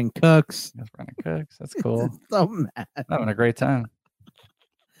Brandon Cooks. That's cool. So mad. I'm having a great time.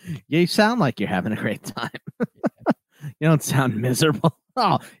 You sound like you're having a great time. You don't sound miserable.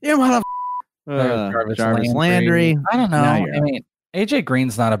 Oh, you motherfucker. Jarvis Landry. I don't know. I mean, AJ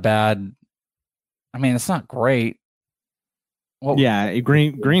Green's not a bad. I mean, it's not great.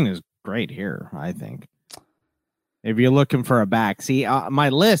 Green is great here, I think. If you're looking for a back, see my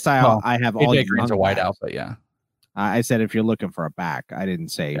list. I have all AJ Green's a wideout, but yeah. I said if you're looking for a back, I didn't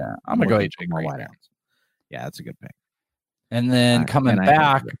say. I'm gonna go AJ Green. Yeah, that's a good pick. And then coming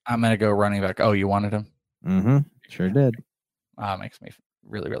back, I'm gonna go running back. Oh, you wanted him? Mm-hmm. Sure did. Makes me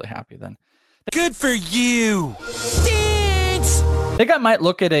really, really happy then. Good for you. I think I might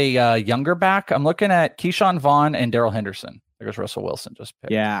look at a younger back. I'm looking at Keyshawn Vaughn and Darrell Henderson. There's Russell Wilson just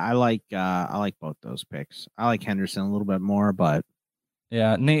picked. Yeah, I like both those picks. I like Henderson a little bit more, but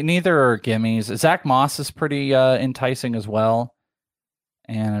yeah, neither are gimmies. Zach Moss is pretty enticing as well.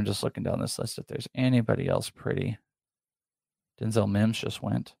 And I'm just looking down this list if there's anybody else pretty. Denzel Mims just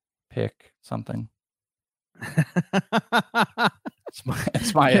went. Pick something.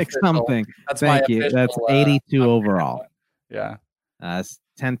 It's my pick official, something. That's Thank my you. official, That's 82 overall. Yeah.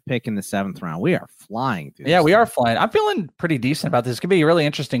 10th pick in the 7th round. We are flying through. Yeah, we are flying. I'm feeling pretty decent about this. It's gonna be really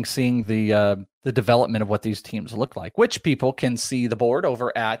interesting seeing the development of what these teams look like, which people can see the board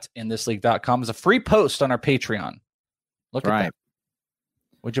over at inthisleague.com as a free post on our Patreon. Look at that.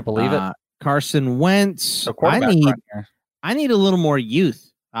 Would you believe it? Carson Wentz. I need a little more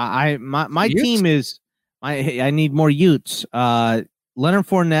youth. My team is I need more youths. Leonard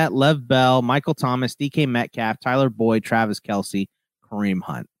Fournette, Lev Bell, Michael Thomas, DK Metcalf, Tyler Boyd, Travis Kelce, Kareem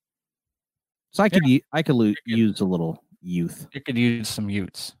Hunt. So I could use a little youth. You could use some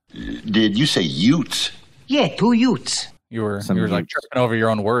youths. Did you say youths? Yeah, 2 youths. You were like tripping over your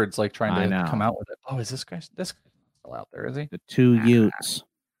own words, like trying to come out with it. Oh, is this guy still out there? Is he? The 2 youths.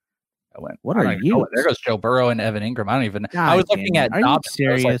 What are you? There goes Joe Burrow and Evan Ingram. I don't even. I was looking at. Are you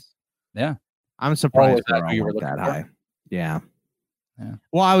serious? Like, yeah, I'm surprised you were that high. Yeah.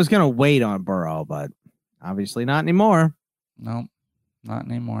 Well, I was gonna wait on Burrow, but obviously not anymore. No, not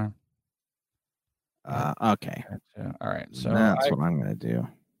anymore. Okay. All right. So that's what I'm gonna do.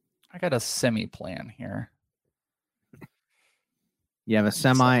 I got a semi plan here. You have a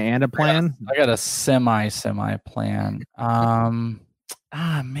semi and a plan? I got a semi plan.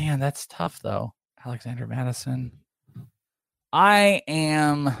 Man, that's tough though. Alexander Madison. I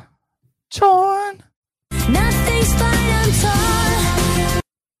am torn. Nothing's fine, I'm torn.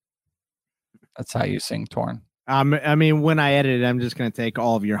 That's how you sing torn. I mean, when I edit it, I'm just going to take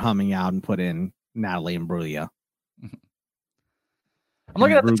all of your humming out and put in Natalie Imbruglia. I'm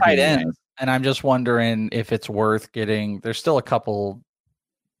looking at the tight ends, and I'm just wondering if it's worth getting. There's still a couple,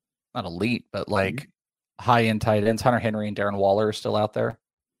 not elite, but like high-end tight ends. Hunter Henry and Darren Waller are still out there.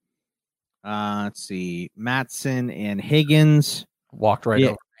 Let's see, Matson and Higgins walked right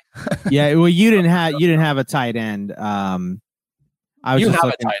over. Yeah, well, you didn't have a tight end. I was you just have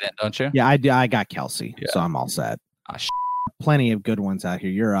looking, a tight end, don't you? Yeah, I got Kelsey, so I'm all set. Plenty of good ones out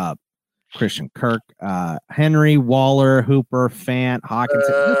here. You're up. Christian Kirk, Henry, Waller, Hooper, Fant,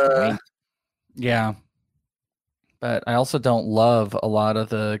 Hawkinson. Yeah. But I also don't love a lot of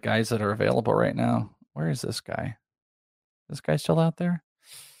the guys that are available right now. Where is this guy? This guy still out there?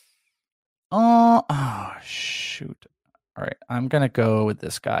 Oh, shoot. All right. I'm going to go with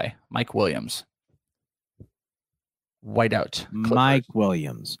this guy, Mike Williams. Whiteout. Mike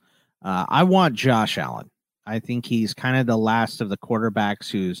Williams. I want Josh Allen. I think he's kind of the last of the quarterbacks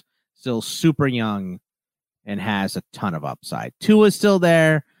who's still super young and has a ton of upside. Tua's still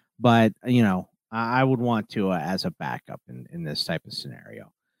there, but, I would want Tua as a backup in this type of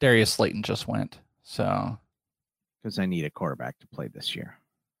scenario. Darius Slayton just went, so. Because I need a quarterback to play this year.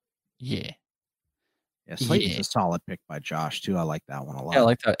 Yeah. Yeah, Slayton's a solid pick by Josh, too. I like that one a lot. Yeah, I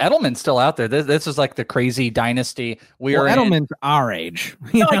like that. Edelman's still out there. This is like the crazy dynasty. Edelman's our age.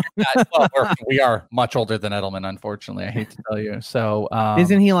 We are much older than Edelman, unfortunately. I hate to tell you. So,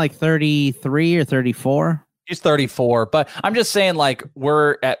 isn't he like 33 or 34? He's 34, but I'm just saying, like,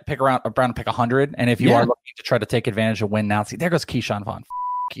 we're at pick 100, and if you are looking to try to take advantage of win now, see, there goes Keyshawn Vaughn.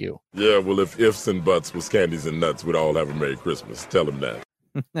 F you. Yeah, well, if ifs and buts was candies and nuts, we'd all have a Merry Christmas. Tell him that.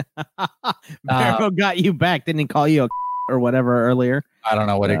 Marco got you back. Didn't he call you or whatever earlier? I don't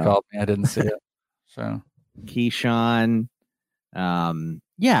know what he called me. I didn't see it. So Keyshawn.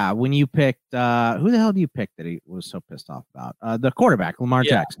 Yeah, when you picked who the hell do you pick that he was so pissed off about? The quarterback, Lamar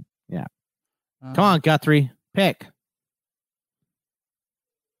Jackson. Yeah. Come on, Guthrie. Pick.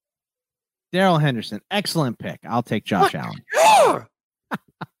 Darrell Henderson. Excellent pick. I'll take Josh Allen.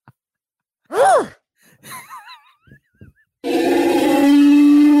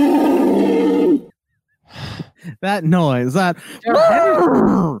 That noise. That.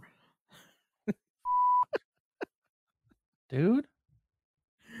 Dude.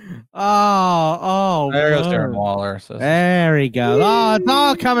 Oh. There goes Darren Waller. So there he goes. Oh, it's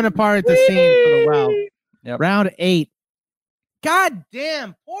all coming apart at the seams for the round. Yep. Round 8. God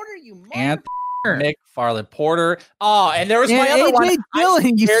damn, Porter, you McFarland Porter. Oh, and there was my other one.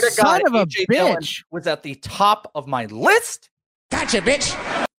 Dillon, you son of a bitch. Dillon was at the top of my list. Gotcha, bitch.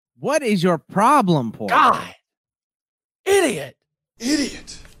 What is your problem, Porter? God. Idiot.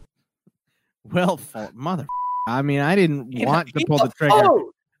 Will Fuller, mother. I mean, I didn't want to pull the trigger.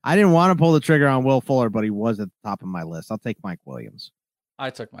 I didn't want to pull the trigger on Will Fuller, but he was at the top of my list. I'll take Mike Williams.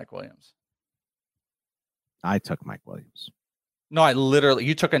 I took Mike Williams. No,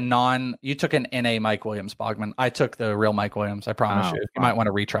 you took an NA Mike Williams, Bogman. I took the real Mike Williams. I promise you. You might want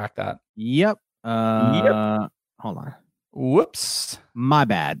to retract that. Yep. Hold on. Whoops. My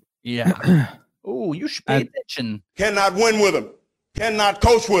bad. Yeah. Oh, you should pay attention. Cannot win with him. Cannot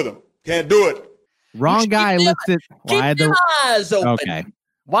coach with him. Can't do it. Wrong guy listed. Keep your eyes open. Okay.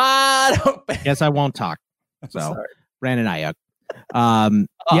 Wide open. Guess I won't talk. So, Brandon Ayuk.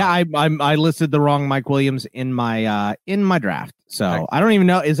 I listed the wrong Mike Williams in my draft. So I don't even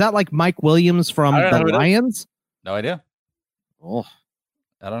know. Is that like Mike Williams from the Lions? No idea. Oh,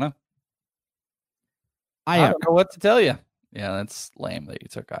 I don't know. I don't know what to tell you. Yeah, that's lame that you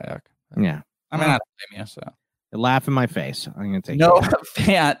took Ayak. Yeah. I mean, I don't blame you, so. Laugh in my face. I'm going to take Noah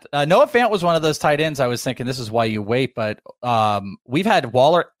Fant. Noah Fant was one of those tight ends I was thinking this is why you wait, but we've had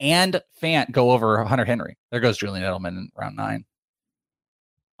Waller and Fant go over Hunter Henry. There goes Julian Edelman in round 9.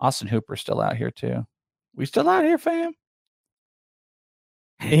 Austin Hooper still out here, too. We still out here, fam?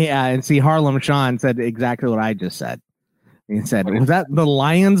 Yeah, and see, Harlem Sean said exactly what I just said. He said, was that the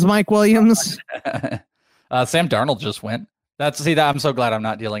Lions, Mike Williams? Sam Darnold just went. I'm so glad I'm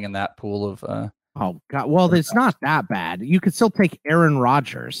not dealing in that pool of... oh, God. Well, it's not that bad. You could still take Aaron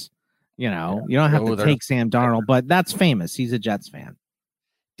Rodgers. You know, you don't have to take Sam Darnold, but that's famous. He's a Jets fan.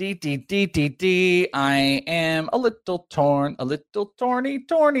 I am a little torn, a little torny,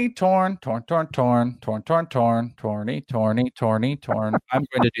 torn. I'm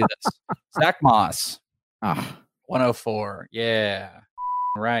going to do this. Zach Moss. 104. Yeah.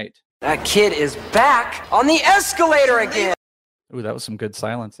 Right. That kid is back on the escalator again. Ooh, that was some good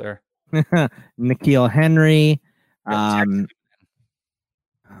silence there. N'Keal Henry. N'Keal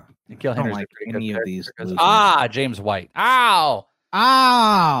Henry's like pretty any good of these. James White. Ow.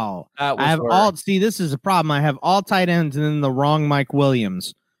 I have this is a problem. I have all tight ends and then the wrong Mike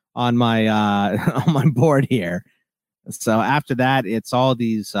Williams on my on my board here. So after that, it's all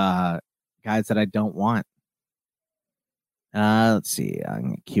these guys that I don't want. Let's see. I'm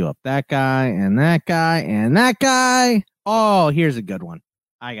gonna queue up that guy and that guy and that guy. Oh, here's a good one.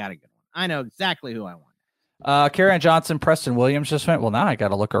 I got a good one. I know exactly who I want. Kerryon Johnson, Preston Williams just went. Well, now I got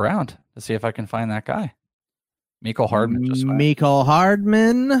to look around to see if I can find that guy. Mecole Hardman just went. Mecole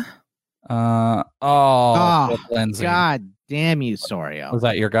Hardman. Philip Lindsay. God damn you, Sorio. Was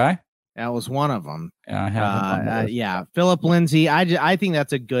that your guy? That was one of them. Yeah, I have. Yeah, Philip Lindsay. I think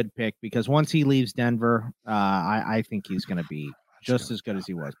that's a good pick because once he leaves Denver, I think he's going to be just as good as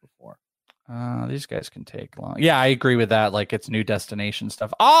he was before. These guys can take long. Yeah, I agree with that. Like it's new destination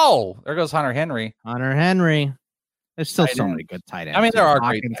stuff. Oh, there goes Hunter Henry. There's still so many good tight ends. I mean, there are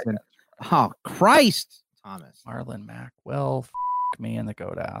great. Oh Christ. Thomas. Marlon Mack. Well, me in the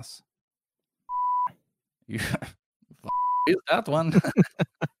goat ass. You that one.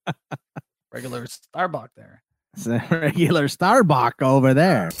 Regular Starbuck there. It's a regular Starbuck over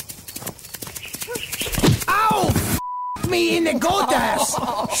there. Ow! Me in the goat ass.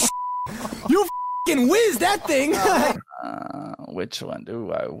 You fucking whiz that thing. Which one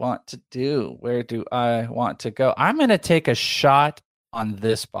do I want to do? Where do I want to go? I'm going to take a shot on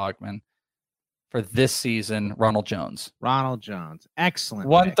this Bogman. For this season, Ronald Jones. Excellent.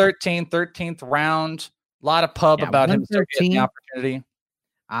 113, 13th round. A lot of pub about him still getting the opportunity.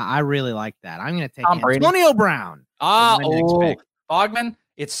 I really like that. I'm going to take Antonio Brown. Bogman,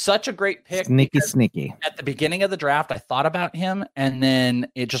 it's such a great pick. Sneaky. At the beginning of the draft, I thought about him, and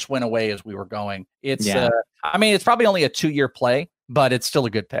then it just went away as we were going. It's probably only a 2-year play, but it's still a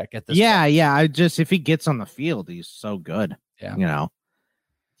good pick at this point. Yeah. If he gets on the field, he's so good. Yeah. You know.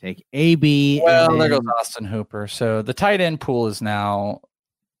 Take AB. Well, there goes Austin Hooper. So the tight end pool is now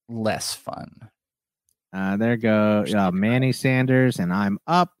less fun. There goes Manny Sanders, and I'm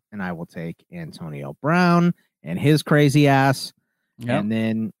up, and I will take Antonio Brown and his crazy ass. Yep. And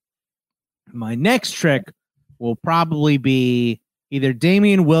then my next trick will probably be either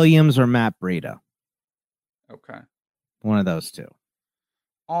Damian Williams or Matt Breida. Okay. One of those two.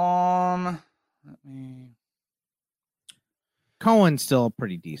 Cohen's still a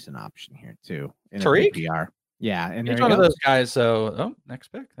pretty decent option here too. Tariq? PPR. Yeah, and he's one of those guys. So, next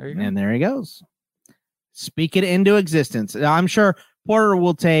pick. There you go. And there he goes. Speak it into existence. I'm sure Porter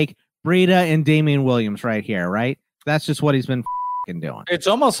will take Breida and Damian Williams right here. Right? That's just what he's been doing. It's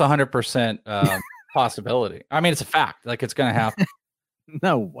almost 100% possibility. I mean, it's a fact. Like it's going to happen.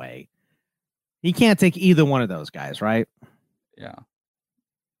 No way. He can't take either one of those guys, right? Yeah.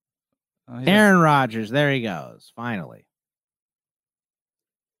 Aaron Rodgers. There he goes. Finally.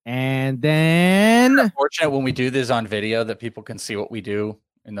 And then fortunate when we do this on video that people can see what we do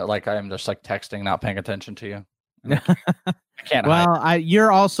and that like I'm just like texting, not paying attention to you. I can't. Well,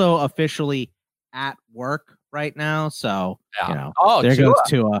 you're also officially at work right now, so you know. Oh, there goes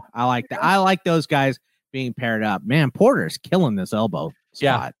Tua. I like that. I like those guys being paired up. Man, Porter's killing this elbow spot.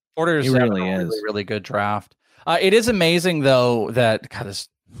 Yeah, Porter's really really good draft. It is amazing though that this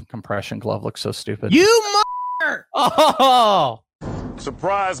compression glove looks so stupid. You mother! Oh.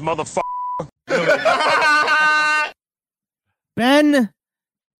 Surprise, motherfucker. Ben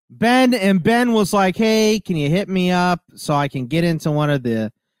Ben was like, "Hey, can you hit me up so I can get into one of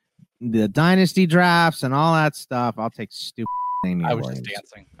the dynasty drafts and all that stuff?" I'll take stupid Amy I was Williams. just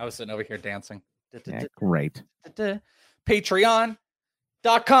dancing. I was sitting over here dancing. Yeah, great.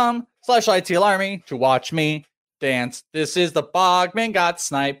 Patreon.com/ITLarmy to watch me dance. This is the Bogman got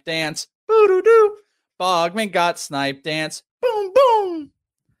sniped dance. Boo-doo-doo. Bogman got sniped dance. Boom, boom.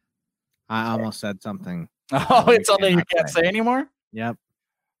 I almost said something. Oh, it's something you can't say anymore? Yep.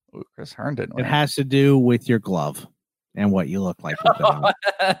 Ooh, Chris Herndon. It has to do with your glove and what you look like with it on.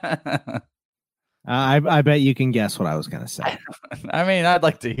 I bet you can guess what I was going to say. I mean, I'd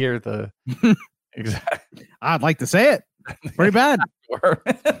like to hear the exact. I'd like to say it. Pretty bad. I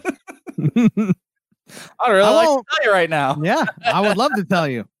really like to tell you right now. Yeah, I would love to tell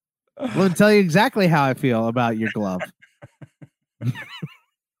you. I would tell you exactly how I feel about your glove.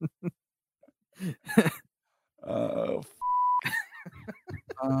 I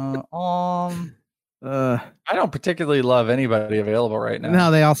don't particularly love anybody available right now.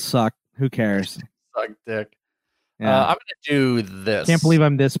 No, they all suck. Who cares? Suck dick. Yeah. I'm gonna do this. Can't believe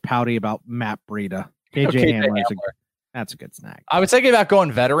I'm this pouty about Matt Breida. KJ Hamler. That's a good snack. I was thinking about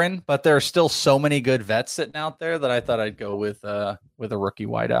going veteran, but there are still so many good vets sitting out there that I thought I'd go with a rookie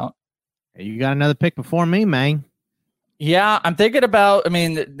wideout. Hey, you got another pick before me, man. Yeah, I'm thinking about. I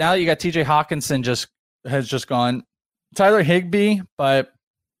mean, now that you got TJ Hawkinson has just gone, Tyler Higbee, but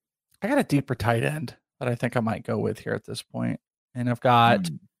I got a deeper tight end that I think I might go with here at this point. And I've got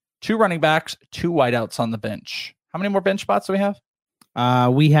 2 running backs, 2 wideouts on the bench. How many more bench spots do we have?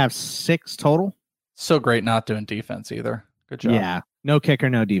 We have 6 total. So great not doing defense either. Good job. Yeah, no kicker,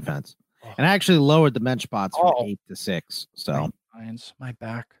 no defense. And I actually lowered the bench spots from 8 to 6. So Mine's my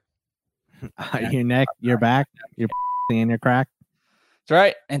back. Your neck, your back, your in your crack. That's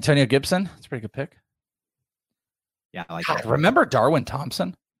right. Antonio Gibson. That's a pretty good pick. Yeah, I like God, that. remember Darwin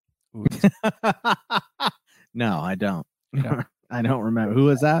Thompson? No, I don't. Yeah. I don't remember. Who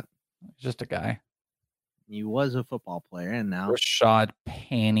was that? Just a guy. He was a football player, and now Rashad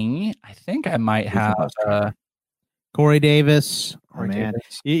Penny. I think I might have Corey Davis. Corey man,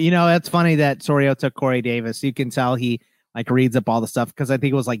 Davis. You know that's funny that Sorio took Corey Davis. You can tell he reads up all the stuff because I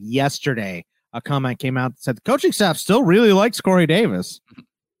think it was yesterday a comment came out that said the coaching staff still really likes Corey Davis.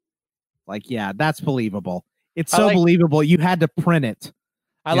 Yeah, that's believable. It's so believable. You had to print it.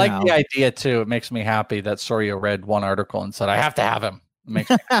 I like the idea too. It makes me happy that Sorio read one article and said, I have to have him. It makes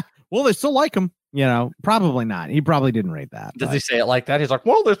me well, they still like him. Probably not. He probably didn't read that. Does he say it like that? He's like,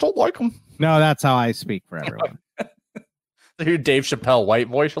 well, they still like him. No, that's how I speak for everyone. Your Dave Chappelle white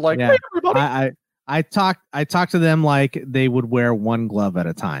voice. You're like, yeah. hey, everybody. I talk to them like they would wear one glove at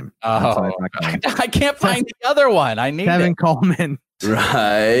a time. Oh, I can't find the other one. I need Kevin Coleman.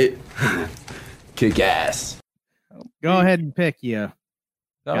 Right. Kick ass. Go ahead and pick you.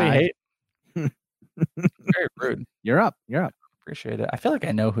 Hate. Very rude. You're up. Appreciate it. I feel like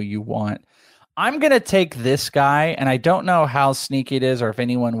I know who you want. I'm going to take this guy, and I don't know how sneaky it is or if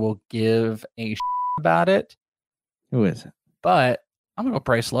anyone will give a about it. Who is it? But I'm going to go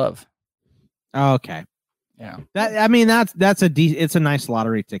Bryce Love. Okay. Yeah. It's a nice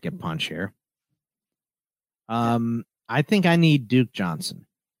lottery ticket punch here. I think I need Duke Johnson.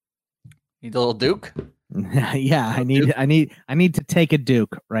 Need a little Duke? Yeah, I need to take a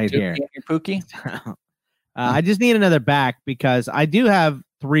Duke right here. Pookie. I just need another back because I do have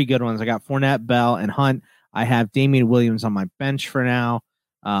 3 good ones. I got Fournette, Bell, and Hunt. I have Damian Williams on my bench for now.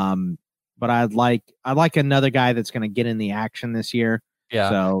 But I'd like another guy that's going to get in the action this year. Yeah.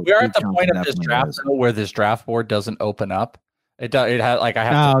 So we are at the point of this draft where this draft board doesn't open up. It has I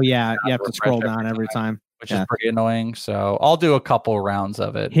have. Oh yeah, you have to scroll down every time, which is pretty annoying. So I'll do a couple rounds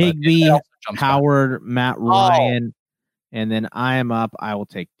of it. Higbee, Howard, Matt Ryan, and then I am up. I will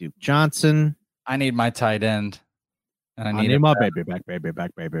take Duke Johnson. I need my tight end, and I need my baby back.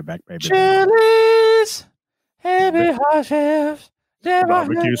 Chili's, heavy hot chefs,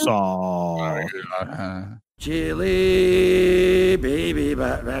 barbecue sauce. Chili, baby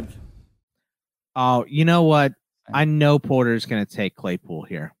back. Oh, you know what? I know Porter's going to take Claypool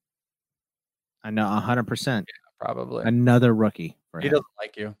here. I know 100%. Yeah, probably another rookie. He doesn't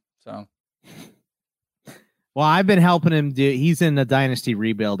like you, so. Well, I've been helping him do. He's in the dynasty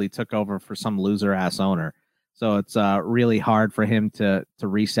rebuild. He took over for some loser ass owner, so it's really hard for him to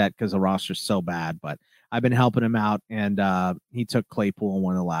reset because the roster's so bad. But I've been helping him out, and he took Claypool in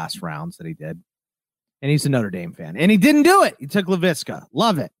one of the last rounds that he did. And he's a Notre Dame fan, and he didn't do it. He took Laviska.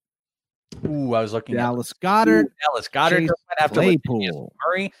 Love it. Ooh, I was looking Dallas Goddard. Dallas Goddard after Claypool.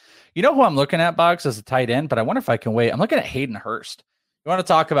 Murray. You know who I'm looking at, Boggs, as a tight end, but I wonder if I can wait. I'm looking at Hayden Hurst. You want to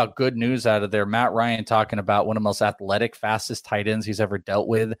talk about good news out of there? Matt Ryan talking about one of the most athletic, fastest tight ends he's ever dealt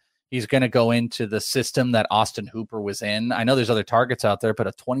with. He's going to go into the system that Austin Hooper was in. I know there's other targets out there, but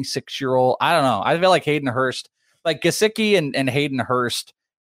a 26-year-old, I don't know. I feel like Hayden Hurst, like Gesicki and Hayden Hurst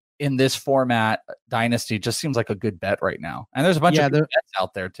in this format dynasty just seems like a good bet right now. And there's a bunch of good bets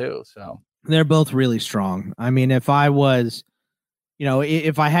out there too. So they're both really strong. I mean, if I was,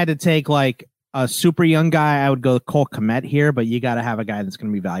 if I had to take like a super young guy, I would go Cole Kmet here, but you got to have a guy that's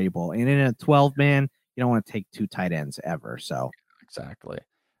going to be valuable. And in a 12-man, you don't want to take 2 tight ends ever. So exactly.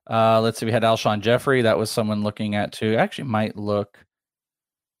 Let's see. We had Alshon Jeffrey. That was someone looking at too. Actually might look.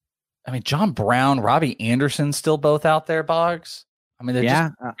 I mean, John Brown, Robbie Anderson, still both out there, Boggs. I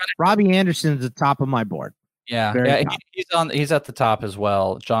mean, Robbie Anderson's at the top of my board. Yeah, he's at the top as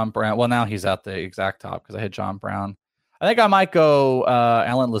well. John Brown. Well, now he's at the exact top because I had John Brown. I think I might go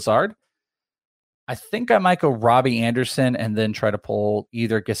Alan Lazard. I think I might go Robbie Anderson and then try to pull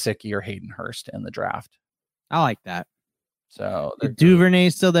either Gesicki or Hayden Hurst in the draft. I like that. So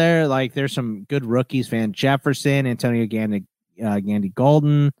Duvernay's still there. Like there's some good rookies. Van Jefferson, Antonio Gandy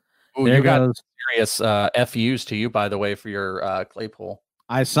Golden. Ooh, there goes serious FUs to you, by the way, for your Claypool.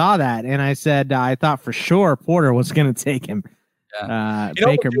 I saw that and I said I thought for sure Porter was going to take him. Yeah.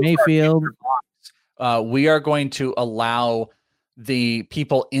 Baker Mayfield. We are going to allow the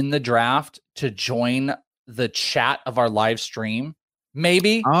people in the draft to join the chat of our live stream.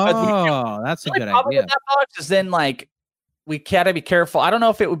 Maybe. Oh, that's a good idea. That box is then like we gotta be careful. I don't know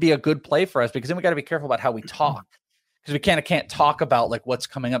if it would be a good play for us because then we got to be careful about how we talk because we can't talk about like what's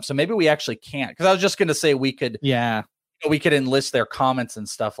coming up. So maybe we actually can't. Because I was just going to say we could. Yeah. We could enlist their comments and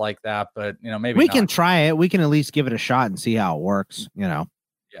stuff like that, but maybe we can try it. We can at least give it a shot and see how it works. Yeah.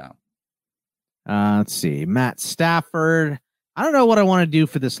 Let's see. Matt Stafford. I don't know what I want to do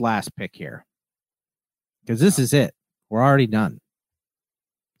for this last pick here because this is it. We're already done.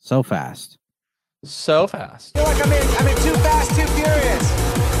 So fast. I feel like I'm in Too Fast, Too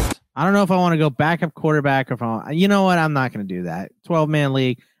Furious. I don't know if I want to go backup quarterback or if you know what? I'm not going to do that. 12-man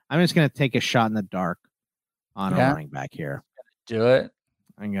league. I'm just going to take a shot in the dark on a running back here. Do it.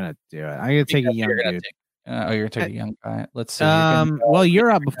 I'm going to do it. I'm going to take a young dude. You're going to take a young guy. Let's see. Well,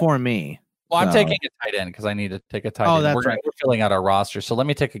 you're up before me. Well, I'm taking a tight end because I need to take a tight end. That's right. We're filling out our roster. So let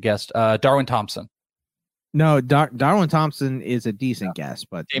me take a guess. Darwin Thompson. No, Darwin Thompson is a decent guess,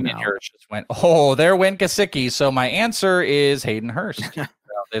 but Damian Harris just went. Oh, there went Gesicki. So my answer is Hayden Hurst.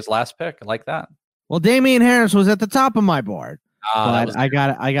 His last pick. I like that. Well, Damian Harris was at the top of my board, but I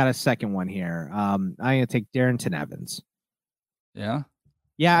got a second one here. I'm going to take Darrington Evans. Yeah.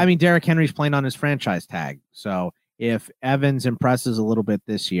 Yeah, I mean, Derrick Henry's playing on his franchise tag. So if Evans impresses a little bit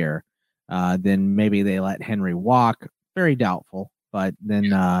this year, then maybe they let Henry walk. Very doubtful. But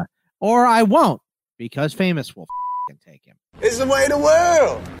then, or I won't because Famous will take him. It's the way of the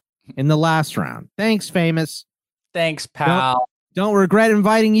world. In the last round. Thanks, Famous. Thanks, pal. Don't regret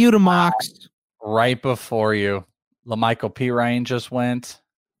inviting you to mocks. Right before you. LaMichael P. Ryan just went.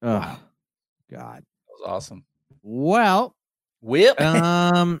 Oh, God. That was awesome. Well, okay.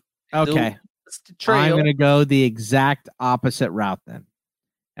 I'm going to go the exact opposite route then.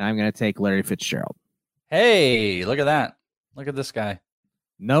 And I'm going to take Larry Fitzgerald. Hey, look at that. Look at this guy.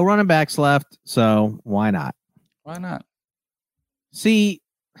 No running backs left, so why not? Why not? See,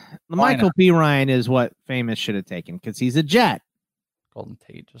 Michael P. Ryan is what Famous should have taken because he's a Jet. Golden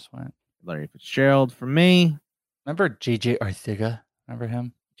Tate just went. Larry Fitzgerald for me. Remember J.J. Arthega? Remember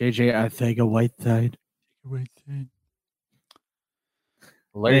him? J.J. Arthega Whiteside.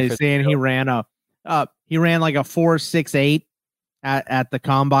 Larry saying he ran like a 4.68 at the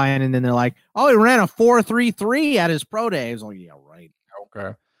combine, and then they're like, "Oh, he ran a 4.33 at his pro day." I was like, "Yeah, right."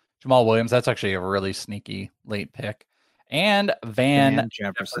 Okay. Jamal Williams. That's actually a really sneaky late pick. And Van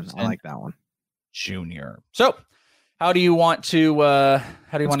Jefferson. I like that one. Junior. So, how do you want to?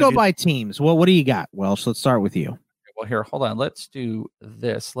 Let's go by teams. Well, what do you got? Well, so let's start with you. Well, here, hold on. Let's do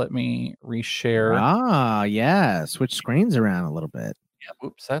this. Let me reshare. Ah, yeah. Switch screens around a little bit. Yeah.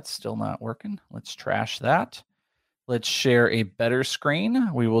 Oops, that's still not working. Let's trash that. Let's share a better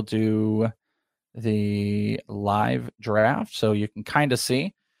screen. We will do the live draft so you can kind of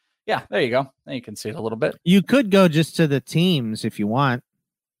see. Yeah, there you go. Now you can see it a little bit. You could go just to the teams if you want,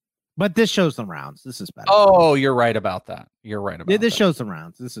 but this shows the rounds. This is better. Oh, you're right about that. You're right about that. This shows the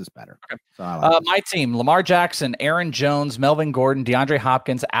rounds. This is better. Okay. So I like my team: Lamar Jackson, Aaron Jones, Melvin Gordon, DeAndre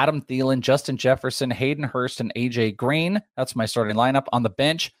Hopkins, Adam Thielen, Justin Jefferson, Hayden Hurst, and AJ Green. That's my starting lineup. On the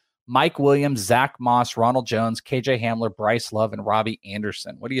bench, Mike Williams, Zach Moss, Ronald Jones, KJ Hamler, Bryce Love, and Robbie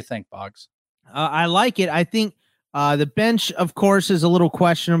Anderson. What do you think, Boggs? I like it. I think the bench, of course, is a little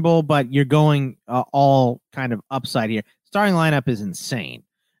questionable, but you're going all kind of upside here. starting lineup is insane.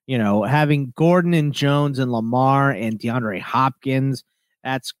 Having Gordon and Jones and Lamar and DeAndre Hopkins,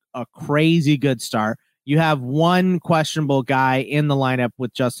 that's a crazy good start. You have one questionable guy in the lineup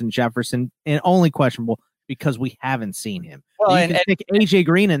with Justin Jefferson, and only questionable because we haven't seen him. Well, you can pick AJ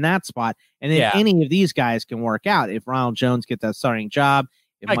Green in that spot, and then any of these guys can work out. If Ronald Jones gets that starting job,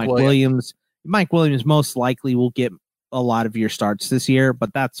 if Mike Williams most likely will get a lot of your starts this year,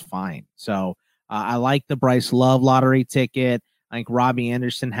 but that's fine. So I like the Bryce Love lottery ticket. I think Robbie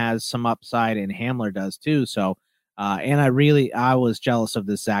Anderson has some upside, and Hamler does too. So, and I was jealous of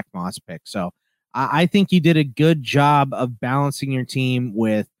this Zach Moss pick. So I think you did a good job of balancing your team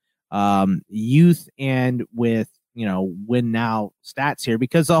with youth and with win now stats here,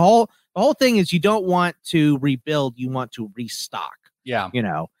 because the whole thing is you don't want to rebuild, you want to restock. Yeah.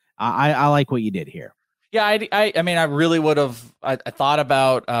 I like what you did here. Yeah, I mean, I really would have. I thought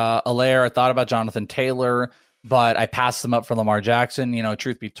about Allaire, I thought about Jonathan Taylor, but I passed them up for Lamar Jackson.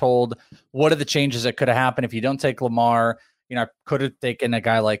 Truth be told, what are the changes that could have happened if you don't take Lamar? I could have taken a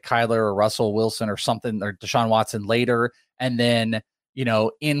guy like Kyler or Russell Wilson or something, or Deshaun Watson later, and then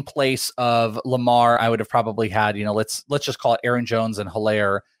in place of Lamar, I would have probably had let's just call it Aaron Jones and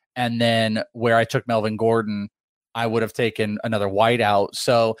Hilaire, and then where I took Melvin Gordon, I would have taken another wideout.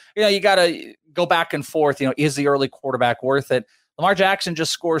 So, you got to go back and forth. Is the early quarterback worth it? Lamar Jackson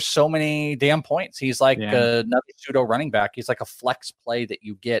just scores so many damn points. He's like another pseudo running back. He's like a flex play that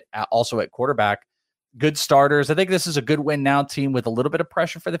you get also at quarterback. Good starters. I think this is a good win now team with a little bit of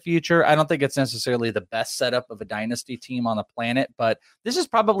pressure for the future. I don't think it's necessarily the best setup of a dynasty team on the planet, but this is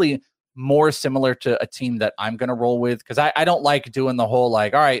probably more similar to a team that I'm going to roll with, because I don't like doing the whole all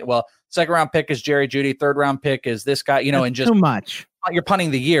right, well, second round pick is Jerry Jeudy, third round pick is this guy, That's and just too much. You're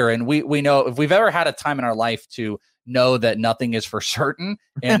punting the year. And we know, if we've ever had a time in our life to know that nothing is for certain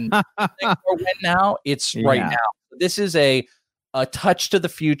and win now, it's right now. This is a touch to the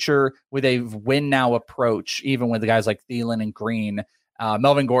future with a win now approach, even with the guys like Thielen and Green,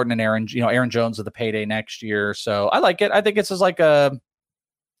 Melvin Gordon and Aaron Jones with the payday next year. So I like it. I think it's just like a,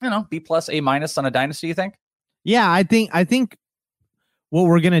 B+, A- on a dynasty, you think? Yeah, I think what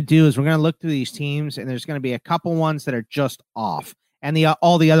we're going to do is we're going to look through these teams, and there's going to be a couple ones that are just off, and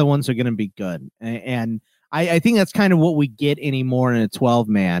all the other ones are going to be good. And I think that's kind of what we get anymore in a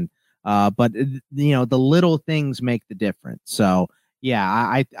 12-man. But the little things make the difference. So yeah,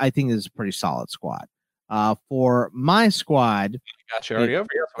 I think this is a pretty solid squad. For my squad, got you already over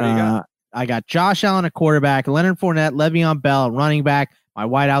here. What do you got? I got Josh Allen, a quarterback, Leonard Fournette, Le'Veon Bell, running back. My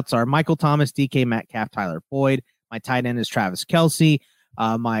wideouts are Michael Thomas, DK Metcalf, Tyler Boyd. My tight end is Travis Kelce.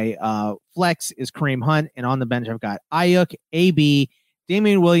 My flex is Kareem Hunt, and on the bench I've got Ayuk, AB,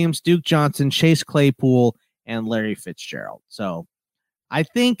 Damian Williams, Duke Johnson, Chase Claypool, and Larry Fitzgerald. So I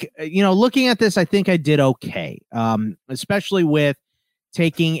think, looking at this, I think I did okay, especially with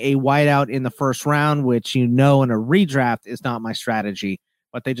taking a wideout in the first round, which in a redraft is not my strategy,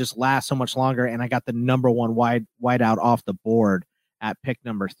 but they just last so much longer, and I got the number one wideout off the board at pick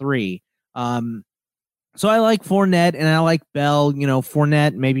number 3. So I like Fournette and I like Bell.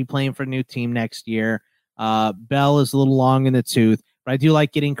 Fournette maybe playing for a new team next year. Bell is a little long in the tooth, but I do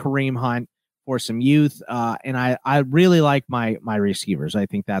like getting Kareem Hunt for some youth. And I really like my receivers. I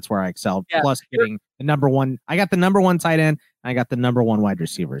think that's where I excelled. Yeah, plus getting the number one. I got the number one tight end. I got the number one wide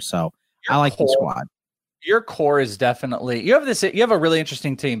receiver. So I like the squad. Your core is definitely, you have a really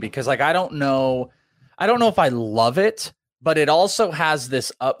interesting team, because I don't know if I love it, but it also has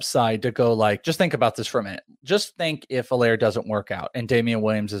this upside to go just think about this for a minute. Just think if Allaire doesn't work out and Damian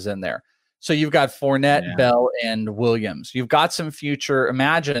Williams is in there. So you've got Fournette, Bell, and Williams. You've got some future.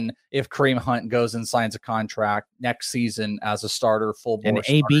 Imagine if Kareem Hunt goes and signs a contract next season as a starter, full bore. And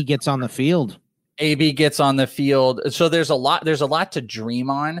AB gets on the field. AB gets on the field. So there's a lot to dream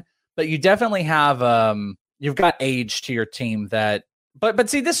on, but you definitely have you've got age to your team that but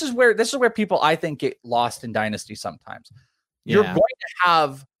see, this is where people I think get lost in dynasty sometimes. You're going to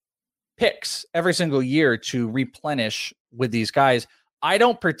have picks every single year to replenish with these guys. I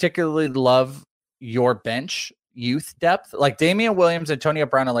don't particularly love your bench youth depth. Like Damian Williams, Antonio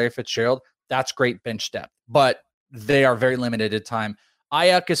Brown, and Larry Fitzgerald, that's great bench depth, but they are very limited at time.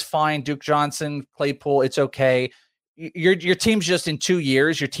 Ayuk is fine. Duke Johnson, Claypool, it's okay. Your team's just in 2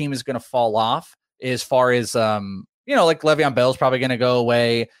 years, your team is going to fall off as far as, Le'Veon Bell is probably going to go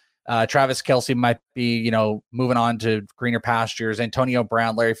away. Travis Kelce might be, moving on to greener pastures. Antonio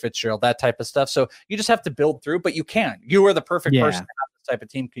Brown, Larry Fitzgerald, that type of stuff. So you just have to build through, but you can. You are the perfect person to have this type of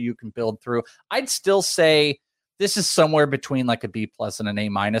team you can build through. I'd still say this is somewhere between a B+ and an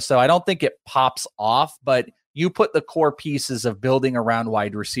A-. So I don't think it pops off, but you put the core pieces of building around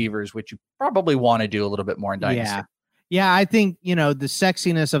wide receivers, which you probably want to do a little bit more in dynasty. Yeah, I think, the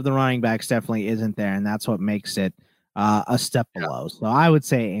sexiness of the running backs definitely isn't there, and that's what makes it a step below. So I would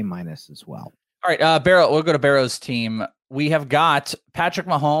say A- as well. All right, Barrow. We'll go to Barrow's team. We have got Patrick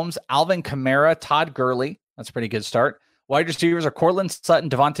Mahomes, Alvin Kamara, Todd Gurley. That's a pretty good start. Wide receivers are Cortland Sutton,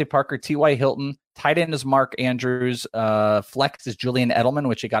 Devontae Parker, T.Y. Hilton. Tight end is Mark Andrews. Flex is Julian Edelman,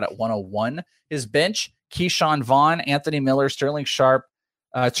 which he got at 101. His bench, Keyshawn Vaughn, Anthony Miller, Sterling Sharp.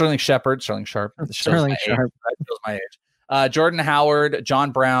 Sterling Shepard. That shows my age. Jordan Howard,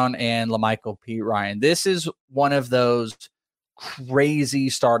 John Brown, and LaMichael P. Ryan. This is one of those crazy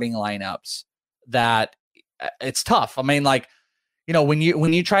starting lineups that it's tough. I mean, when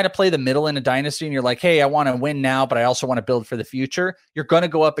you try to play the middle in a dynasty and you're like, hey, I want to win now, but I also want to build for the future, you're going to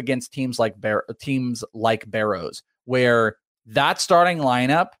go up against teams like Barrows, where that starting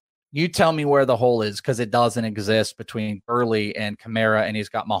lineup, you tell me where the hole is, because it doesn't exist between Gurley and Kamara, and he's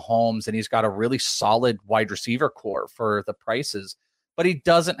got Mahomes, and he's got a really solid wide receiver core for the prices, but he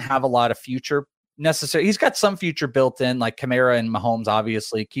doesn't have a lot of future necessary. He's got some future built in, like Kamara and Mahomes,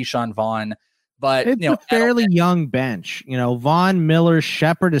 obviously, Keyshawn Vaughn, but it's a fairly young bench. Vaughn, Miller,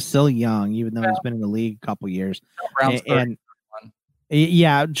 Shepard is still young, even though he's been in the league a couple years.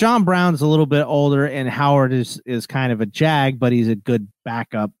 Yeah, John Brown's a little bit older, and Howard is kind of a jag, but he's a good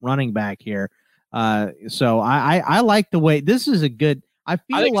backup running back here. So I like the way this is a good. I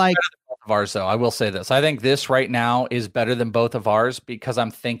feel like both of ours, though. I will say this: I think this right now is better than both of ours, because I'm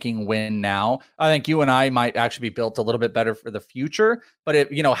thinking win now. I think you and I might actually be built a little bit better for the future. But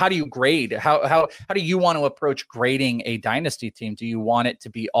how do you grade? How do you want to approach grading a dynasty team? Do you want it to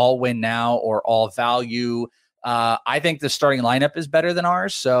be all win now or all value? I think the starting lineup is better than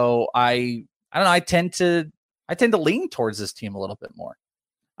ours, so I don't know. I tend to lean towards this team a little bit more.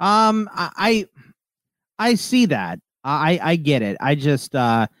 I see that. I get it. I just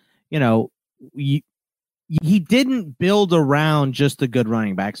he didn't build around just the good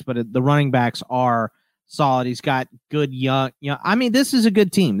running backs, but the running backs are solid. He's got good young. I mean, this is a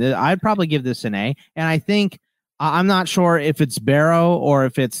good team. I'd probably give this an A, and I think. I'm not sure if it's Barrow or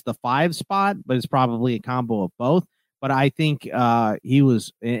if it's the 5 spot, but it's probably a combo of both. But I think he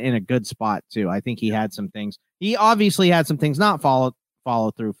was in a good spot too. I think he had some things. He obviously had some things not follow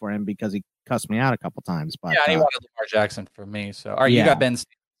through for him, because he cussed me out a couple times. But he wanted Lamar Jackson for me. So all right, you got Ben's.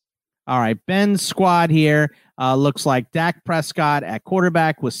 All right, Ben's squad here looks like Dak Prescott at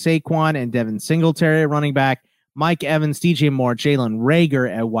quarterback with Saquon and Devin Singletary at running back, Mike Evans, DJ Moore, Jalen Reagor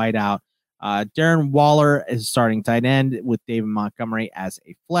at wideout. Darren Waller is starting tight end with David Montgomery as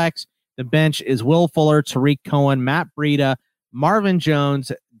a flex. The bench is Will Fuller, Tariq Cohen, Matt Breida, Marvin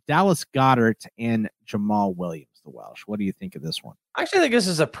Jones, Dallas Goedert, and Jamal Williams, the Welsh. What do you think of this one? I actually think this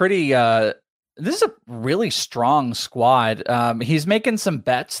is a really strong squad. He's making some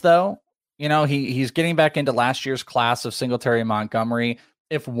bets, though. He's getting back into last year's class of Singletary and Montgomery.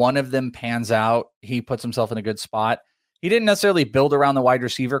 If one of them pans out, he puts himself in a good spot. He didn't necessarily build around the wide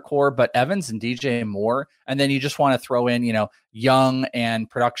receiver core, but Evans and DJ Moore. And then you just want to throw in, Young and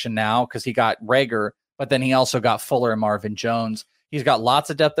production now, because he got Reagor, but then he also got Fuller and Marvin Jones. He's got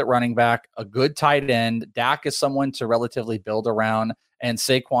lots of depth at running back, a good tight end. Dak is someone to relatively build around, and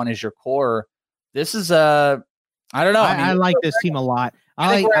Saquon is your core. This is I don't know. I like this team a lot.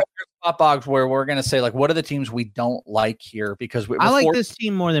 I think we're at spot bogs where we're going to say, what are the teams we don't like here? Because I like this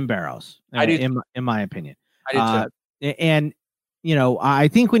team more than Barrows. I do, in my opinion. I do too. And, I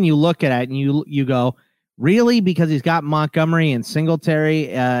think when you look at it and you go, really, because he's got Montgomery and Singletary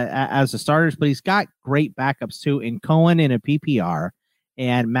as the starters, but he's got great backups too, in Cohen in a PPR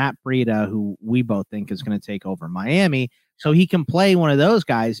and Matt Breida, who we both think is going to take over Miami. So he can play one of those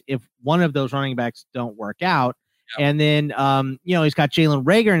guys if one of those running backs don't work out. Yep. And then, he's got Jalen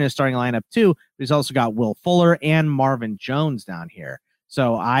Reagor in his starting lineup too. But he's also got Will Fuller and Marvin Jones down here.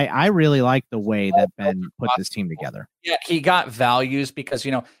 So I really like the way that Ben put this team together. Yeah, he got values because,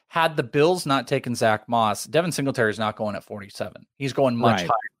 had the Bills not taken Zach Moss, Devin Singletary is not going at 47. He's going much higher.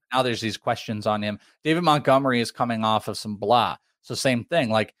 Now there's these questions on him. David Montgomery is coming off of some blah. So same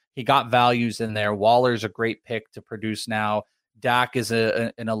thing. He got values in there. Waller's a great pick to produce now. Dak is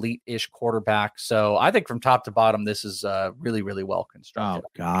an elite-ish quarterback. So I think from top to bottom, this is really, really well constructed. Oh,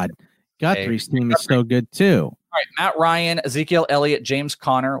 God. Guthrie's team is so good, too. All right, Matt Ryan, Ezekiel Elliott, James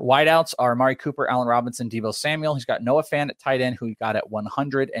Conner. Wideouts are Amari Cooper, Allen Robinson, Deebo Samuel. He's got Noah Fant at tight end, who he got at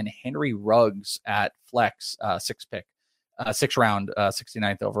 100, and Henry Ruggs at flex, 6th round,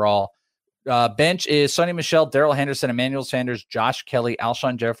 69th overall. Bench is Sonny Michel, Darrell Henderson, Emmanuel Sanders, Josh Kelly,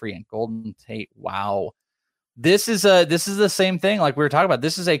 Alshon Jeffrey, and Golden Tate. Wow. This is the same thing like we were talking about.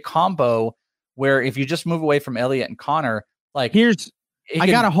 This is a combo where if you just move away from Elliott and Conner, I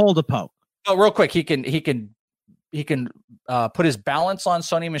got to hold a poke. Oh, real quick, he can put his balance on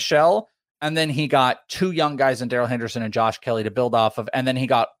Sony Michel, and then he got 2 young guys in Darrell Henderson and Josh Kelly to build off of, and then he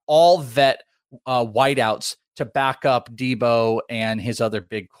got all vet wideouts to back up Debo and his other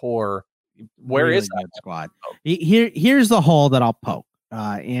big core. Where really is that squad? Here's the hole that I'll poke,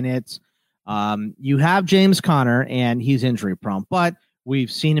 and it's you have James Conner, and he's injury prone, but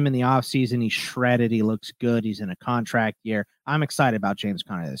we've seen him in the offseason. He's shredded. He looks good. He's in a contract year. I'm excited about James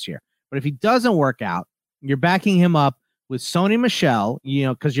Conner this year. But if he doesn't work out, you're backing him up with Sony Michel,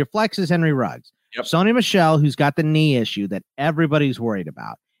 because your flex is Henry Ruggs. Yep. Sony Michel, who's got the knee issue that everybody's worried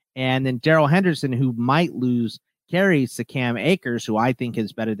about. And then Darrell Henderson, who might lose carries to Cam Akers, who I think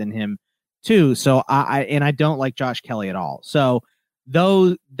is better than him too. So I don't like Josh Kelly at all. So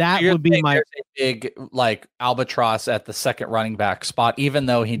that would be my a big albatross at the second running back spot, even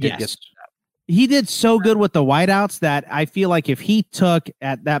though he did get he did so good with the wideouts that I feel like if he took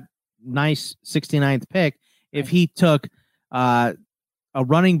at that nice 69th pick, if he took a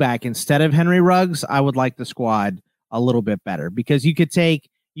running back instead of Henry Ruggs, I would like the squad a little bit better, because there's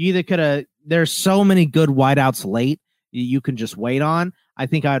so many good wideouts late you can just wait on. I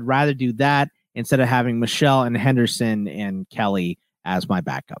think I'd rather do that instead of having Michelle and Henderson and Kelly as my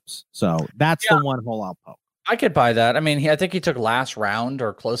backups. So that's the one hole I'll poke. I could buy that. I mean, I think he took last round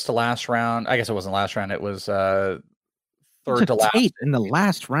or close to last round. I guess it wasn't last round. It was third to last. Tate in the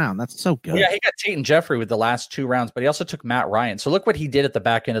last round. That's so good. Yeah, he got Tate and Jeffrey with the last 2 rounds, but he also took Matt Ryan. So look what he did at the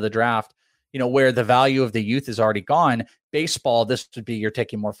back end of the draft, where the value of the youth is already gone. Baseball, this would be you're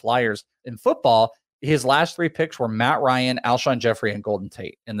taking more flyers. In football, his last 3 picks were Matt Ryan, Alshon Jeffrey, and Golden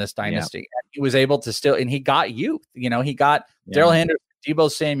Tate in this dynasty. Yeah. And he was able to and he got youth. He got Darrell Henderson,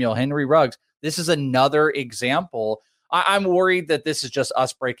 Debo Samuel, Henry Ruggs. This is another example. I'm worried that this is just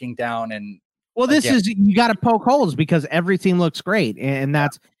us breaking down and. Well, you got to poke holes because everything looks great, and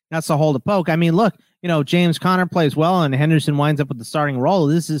that's the hole to poke. I mean, look, James Conner plays well, and Henderson winds up with the starting role.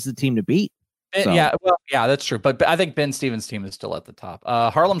 This is the team to beat. So. Yeah, that's true. But I think Ben Stevens' team is still at the top.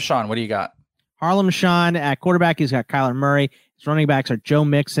 Harlem Sean, what do you got? Harlem Sean at quarterback, he's got Kyler Murray. His running backs are Joe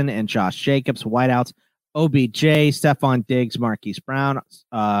Mixon and Josh Jacobs. Wideouts, OBJ, Stephon Diggs, Marquise Brown,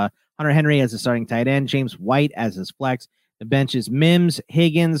 Hunter Henry as a starting tight end, James White as his flex. The bench is Mims,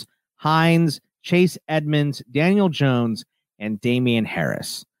 Higgins, Hines, Chase Edmonds, Daniel Jones, and Damian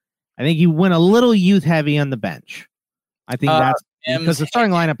Harris. I think you went a little youth heavy on the bench. I think that's because the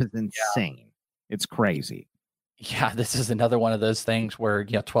starting lineup is insane. Yeah. It's crazy. Yeah, this is another one of those things where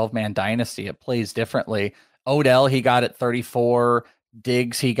 12-man dynasty, it plays differently. Odell, he got at 34.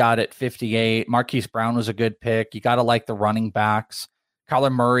 Diggs, he got at 58. Marquise Brown was a good pick. You got to like the running backs.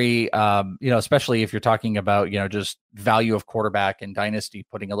 Kyler Murray, especially if you're talking about, just value of quarterback and dynasty,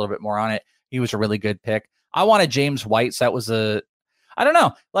 putting a little bit more on it. He was a really good pick. I wanted James White. So that was I don't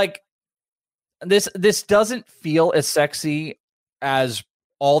know, this doesn't feel as sexy as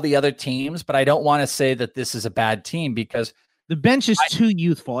all the other teams, but I don't want to say that this is a bad team because the bench is too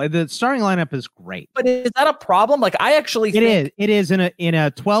youthful. The starting lineup is great. But is that a problem? I actually think it is in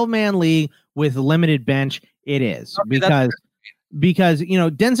a 12-man league with limited bench. It is because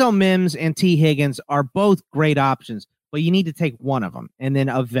Denzel Mims and T. Higgins are both great options, but you need to take one of them and then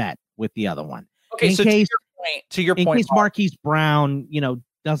a vet with the other one. Okay, to your point, in case Marquise Brown,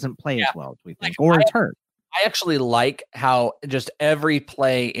 doesn't play as well as we think, or is hurt. I actually like how just every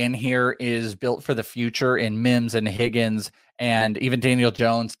play in here is built for the future in Mims and Higgins and even Daniel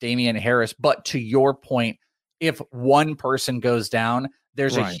Jones, Damian Harris. But to your point, if one person goes down,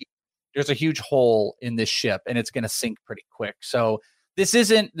 there's a huge hole in this ship and it's going to sink pretty quick. So this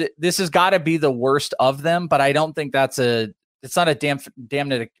has got to be the worst of them, but I don't think it's not a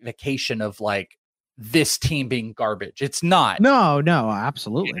damnification of this team being garbage. It's not. No,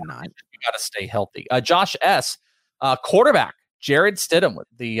 absolutely not. You got to stay healthy. Josh S, quarterback, Jared Stidham with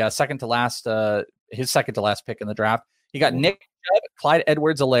the second to last pick in the draft. He got Nick Chubb, Clyde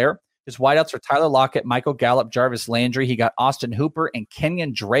Edwards-Helaire. His wideouts are Tyler Lockett, Michael Gallup, Jarvis Landry. He got Austin Hooper and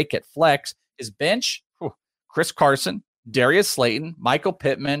Kenyon Drake at flex. His bench, Chris Carson, Darius Slayton, Michael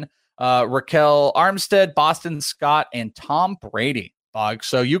Pittman, Raquel Armstead, Boston Scott, and Tom Brady.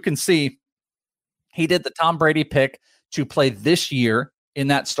 So you can see he did the Tom Brady pick to play this year in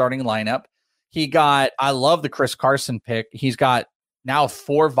that starting lineup. I love the Chris Carson pick. He's got now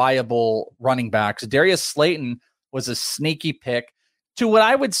 4 viable running backs. Darius Slayton was a sneaky pick to what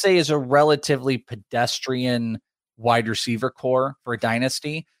I would say is a relatively pedestrian wide receiver core for a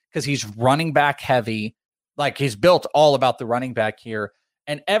dynasty because he's running back heavy. He's built all about the running back here.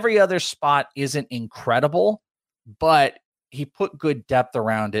 And every other spot isn't incredible, but he put good depth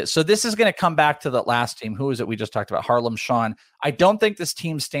around it. So this is going to come back to the last team. Who is it we just talked about? Harlem Sean. I don't think this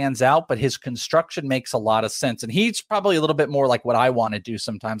team stands out, but his construction makes a lot of sense. And he's probably a little bit more like what I want to do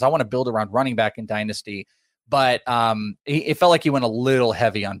sometimes. I want to build around running back in Dynasty, but it felt like he went a little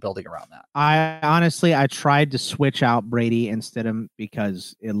heavy on building around that. I tried to switch out Brady and Stidham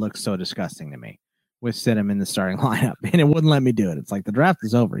because it looks so disgusting to me with Stidham in the starting lineup, and it wouldn't let me do it. It's like the draft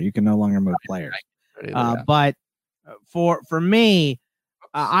is over. You can no longer move players. But for me,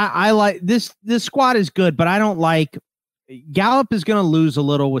 I like this squad is good, but I don't like Gallup is going to lose a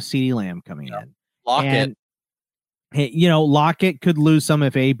little with CeeDee Lamb coming in. Lockett. Lockett could lose some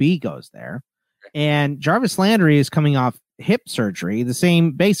if AB goes there. And Jarvis Landry is coming off hip surgery,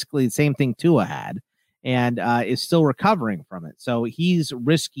 basically the same thing Tua had, and is still recovering from it. So he's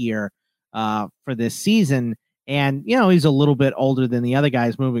riskier for this season. And, he's a little bit older than the other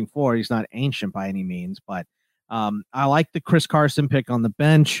guys moving forward. He's not ancient by any means, but I like the Chris Carson pick on the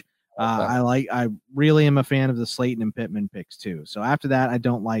bench. I really am a fan of the Slayton and Pittman picks too. So after that, I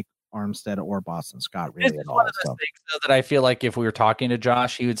don't like Armstead or Boston Scott really at all. One of those things though, that I feel like if we were talking to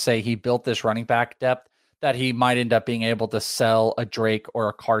Josh, he would say he built this running back depth that he might end up being able to sell a Drake or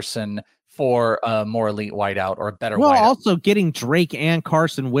a Carson for a more elite wideout or a better wideout. Also getting Drake and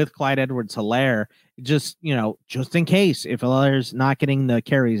Carson with Clyde Edwards-Helaire, just in case if Hilaire's not getting the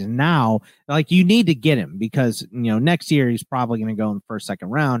carries now, like you need to get him because, next year he's probably going to go in the first, second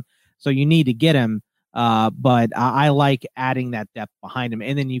round. So you need to get him. But I like adding that depth behind him.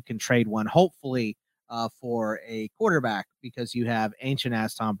 And then you can trade one, hopefully, for a quarterback because you have ancient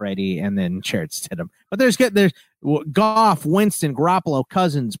ass Tom Brady and then Jarrett Stidham. But there's Goff, Winston, Garoppolo,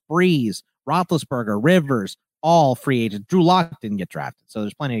 Cousins, Breeze, Roethlisberger, Rivers, all free agents. Drew Lock didn't get drafted, so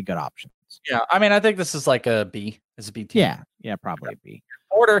there's plenty of good options. Yeah, I mean, I think this is like a B. It's a B team. Yeah, probably a B.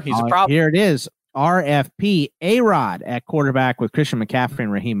 Porter, he's a problem. Here it is. RFP, A-Rod at quarterback with Christian McCaffrey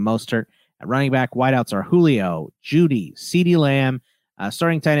and Raheem Mostert. At running back, wideouts are Julio, Judy, CeeDee Lamb.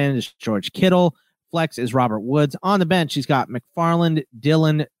 Starting tight end is George Kittle. Flex is Robert Woods. On the bench, he's got McFarland,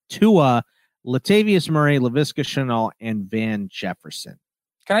 Dillon, Tua, Latavius Murray, Laviska Shenault, and Van Jefferson.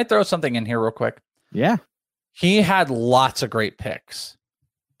 Can I throw something in here real quick? Yeah. He had lots of great picks,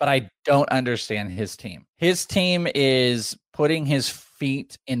 but I don't understand his team. His team is putting his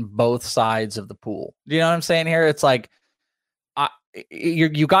feet in both sides of the pool. Do you know what I'm saying here? It's like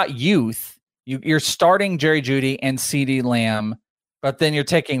you got youth. You're starting Jerry Jeudy and CeeDee Lamb, but then you're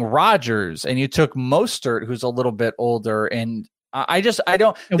taking Rodgers and you took Mostert, who's a little bit older. And I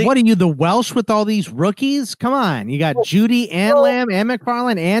don't. And what are you, the Welsh with all these rookies? Come on. You got Jeudy and Lamb and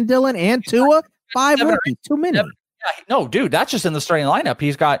McFarland and Dillon and Tua. 5 rookies. Too many. Yeah, no, dude, that's just in the starting lineup.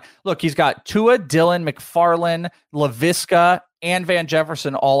 He's got Tua, Dillon, McFarland, Laviska, and Van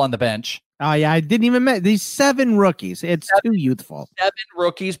Jefferson all on the bench. Oh, yeah, I didn't even mention these 7 rookies. It's too youthful. 7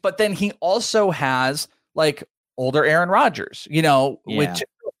 rookies, but then he also has like older Aaron Rodgers, which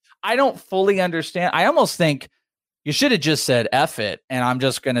I don't fully understand. I almost think you should have just said F it, and I'm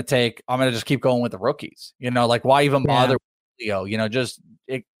going to just keep going with the rookies. Like why even bother with Leo? Just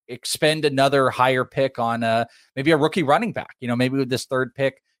expend another higher pick on maybe a rookie running back. Maybe with this 3rd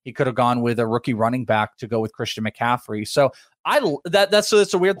pick, he could have gone with a rookie running back to go with Christian McCaffrey. So that's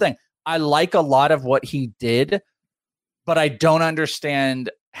a weird thing. I like a lot of what he did, but I don't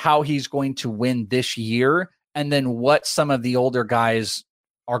understand how he's going to win this year and then what some of the older guys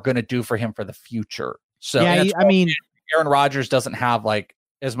are going to do for him for the future. So yeah, I mean, Aaron Rodgers doesn't have like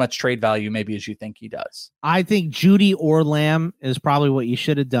as much trade value maybe as you think he does. I think Jeudy or Lamb is probably what you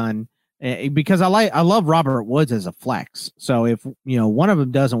should have done because I love Robert Woods as a flex. So if, one of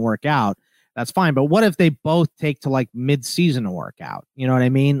them doesn't work out, that's fine. But what if they both take to like mid-season to work out? You know what I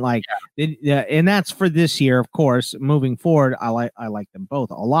mean? Like, and that's for this year, of course. Moving forward, I like them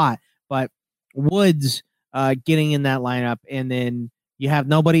both a lot. But Woods getting in that lineup, and then you have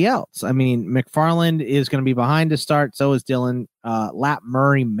nobody else. I mean, McFarland is going to be behind to start. So is Dillon. Lat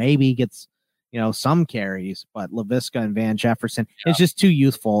Murray maybe gets some carries, but Laviska and Van Jefferson, it's just too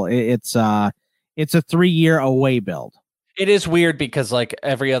youthful. It's a 3-year away build. It is weird because like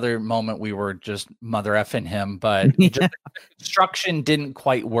every other moment we were just mother effing him, but just the construction didn't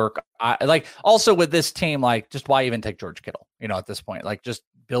quite work. Also with this team, like just why even take George Kittle? At this point, like just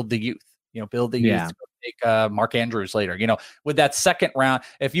build the youth. Build the youth. Take Mark Andrews later. With that 2nd round,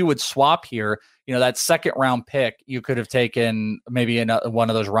 if you would swap here, that 2nd round pick, you could have taken maybe one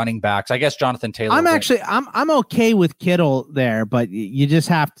of those running backs. I guess Jonathan Taylor. I'm okay with Kittle there, but you just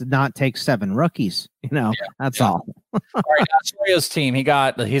have to not take 7 rookies. That's all. All right, Sorio's team. He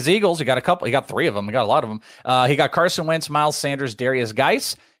got his Eagles. He got 3 of them. He got a lot of them. He got Carson Wentz, Miles Sanders, Darius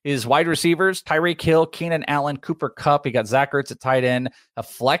Geis. His wide receivers, Tyreek Hill, Keenan Allen, Cooper Kupp. He got Zach Ertz at tight end, a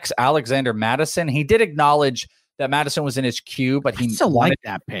flex, Alexander Madison. He did acknowledge that Madison was in his queue, but he still like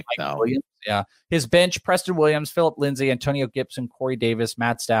that pick, though. Williams. Yeah. His bench, Preston Williams, Phillip Lindsay, Antonio Gibson, Corey Davis,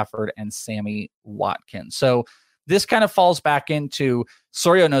 Matt Stafford, and Sammy Watkins. So this kind of falls back into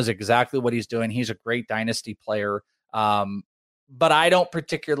Sorio knows exactly what he's doing. He's a great dynasty player. But I don't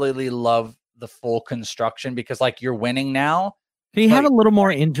particularly love the full construction because, like, you're winning now. Do you have a little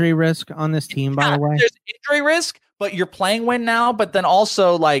more injury risk on this team, by the way? There's injury risk, but you're playing win now. But then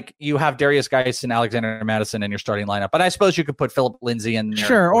also, like, you have Darius Geis and Alexander Madison in your starting lineup. But I suppose you could put Phillip Lindsay in there.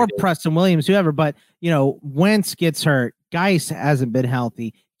 Sure, or Preston Williams, whoever. But, Wentz gets hurt. Geis hasn't been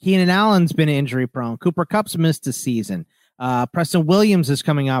healthy. Keenan Allen's been injury prone. Cooper Kupp's missed a season. Preston Williams is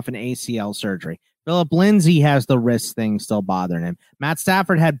coming off an ACL surgery. Phillip Lindsay has the wrist thing still bothering him. Matt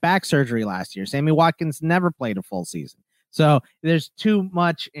Stafford had back surgery last year. Sammy Watkins never played a full season. So there's too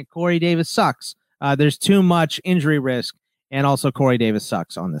much, and Corey Davis sucks. There's too much injury risk, and also Corey Davis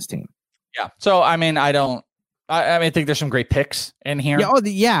sucks on this team. Yeah. So, I mean, I think there's some great picks in here.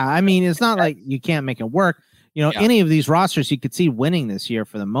 Yeah. I mean, it's not like you can't make it work. Any of these rosters you could see winning this year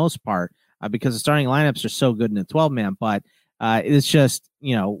for the most part because the starting lineups are so good in the 12-man, but it's just,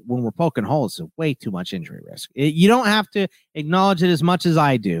 when we're poking holes, it's way too much injury risk. You don't have to acknowledge it as much as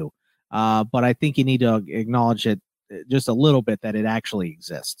I do, but I think you need to acknowledge it just a little bit that it actually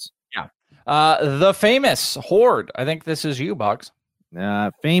exists. Yeah. The famous Horde. I think this is you, Bugs.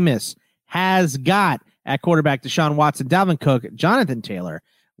 Famous has got at quarterback Deshaun Watson, Dalvin Cook, Jonathan Taylor.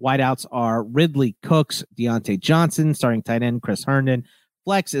 Wideouts are Ridley Cooks, Deontay Johnson, starting tight end Chris Herndon.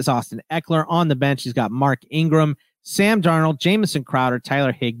 Flex is Austin Eckler. On the bench, he's got Mark Ingram, Sam Darnold, Jamison Crowder,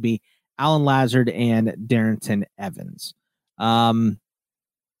 Tyler Higbee, Alan Lazard, and Darrington Evans.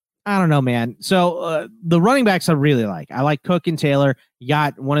 I don't know, man. So the running backs I really like. I like Cook and Taylor. You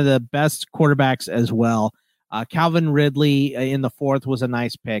got one of the best quarterbacks as well. Calvin Ridley in the fourth was a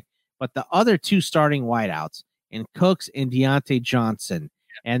nice pick. But the other two starting wideouts in Cooks and Deontay Johnson.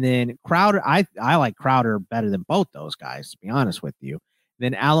 And then Crowder, I like Crowder better than both those guys, to be honest with you.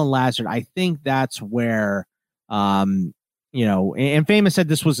 Then Alan Lazard, I think that's where, and Famous said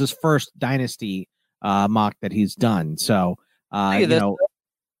this was his first dynasty mock that he's done. So,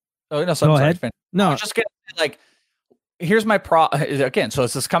 Oh, no, so go I'm ahead. sorry. No, I'm just gonna here's my again. So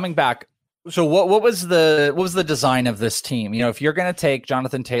it's this coming back. So what was the design of this team? If you're going to take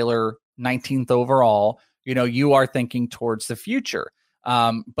Jonathan Taylor 19th overall, you are thinking towards the future.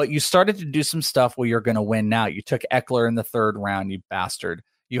 But you started to do some stuff where you're going to win now. You took Eckler in the third round, you bastard.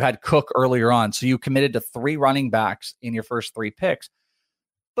 You had Cook earlier on. So you committed to 3 running backs in your first 3 picks.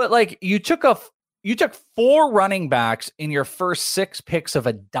 But you took 4 running backs in your first 6 picks of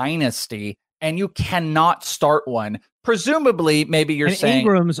a dynasty, and you cannot start one. Presumably, maybe you're saying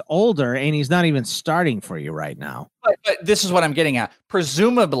Ingram's older and he's not even starting for you right now. But this is what I'm getting at.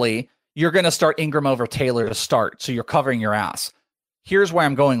 Presumably, you're going to start Ingram over Taylor to start. So you're covering your ass. Here's where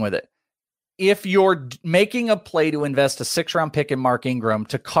I'm going with it. If you're making a play to invest a 6th-round pick in Mark Ingram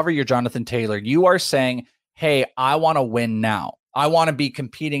to cover your Jonathan Taylor, you are saying, hey, I want to win now. I want to be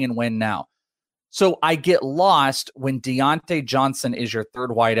competing and win now. So I get lost when Deontay Johnson is your third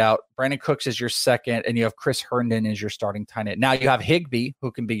wideout, Brandon Cooks is your second, and you have Chris Herndon as your starting tight end. Now you have Higbee,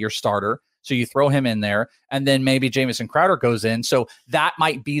 who can be your starter. So you throw him in there, and then maybe Jamison Crowder goes in. So that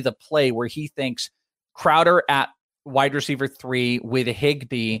might be the play where he thinks Crowder at wide receiver 3 with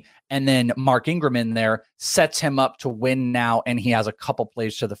Higbee and then Mark Ingram in there sets him up to win now, and he has a couple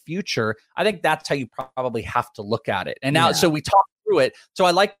plays to the future. I think that's how you probably have to look at it. And now, so we talked through it. So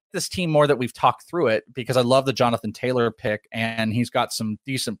I like this team more that we've talked through it because I love the Jonathan Taylor pick, and he's got some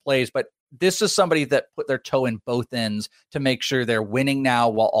decent plays, but this is somebody that put their toe in both ends to make sure they're winning now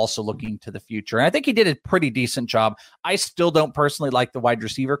while also looking to the future. And I think he did a pretty decent job. I still don't personally like the wide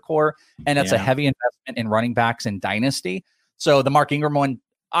receiver core, and it's a heavy investment in running backs in Dynasty. So the Mark Ingram one,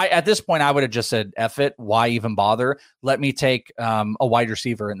 at this point, I would have just said, F it. Why even bother? Let me take a wide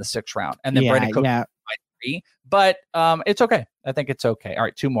receiver in the 6th round. And then Brandon Cook by 3. But it's okay. I think it's okay. All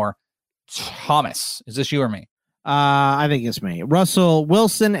right, 2 more. Thomas, is this you or me? I think it's me. Russell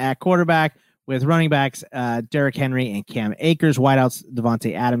Wilson at quarterback with running backs Derrick Henry and Cam Akers. Wideouts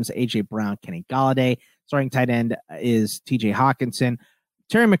Devontae Adams, A.J. Brown, Kenny Galladay. Starting tight end is T.J. Hawkinson.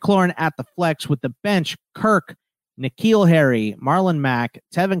 Terry McLaurin at the flex with the bench. Kirk, N'Keal Harry, Marlon Mack,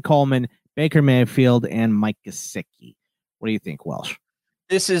 Tevin Coleman, Baker Mayfield, and Mike Gesicki. What do you think, Welsh?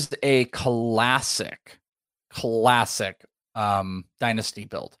 This is a classic dynasty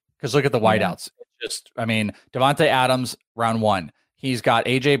build. Because look at the wideouts. Devontae Adams, round 1. He's got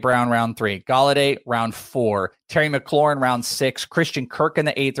A.J. Brown round 3, Golladay round 4, Terry McLaurin round 6, Christian Kirk in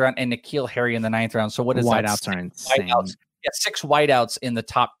the 8th round, and N'Keal Harry in the 9th round. So what is that? Wideouts are insane. Yeah, 6 wideouts in the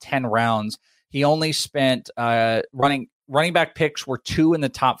top 10 rounds. He only spent running back picks were 2 in the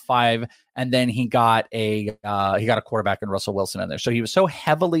top 5, and then he got a quarterback in Russell Wilson in there. So he was so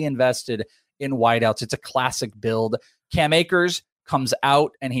heavily invested in wideouts. It's a classic build. Cam Akers comes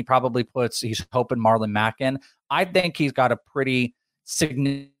out, and he's hoping Marlon Mack in. I think he's got a pretty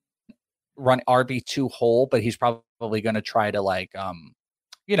significant run RB2 hole, but he's probably going to try to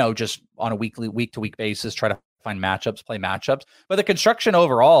just on a week to week basis, try to find matchups, play matchups. But the construction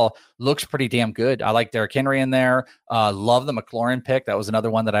overall looks pretty damn good. I like Derrick Henry in there. Love the McLaurin pick. That was another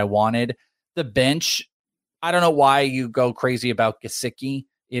one that I wanted. The bench, I don't know why you go crazy about Gesicki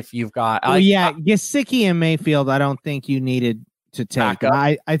if you've got. Gesicki and Mayfield, I don't think you needed to take.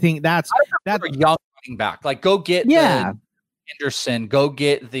 I think that's a young running back. Like, go get the Henderson, go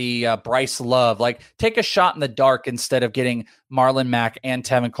get the Bryce Love. Like, take a shot in the dark instead of getting Marlon Mack and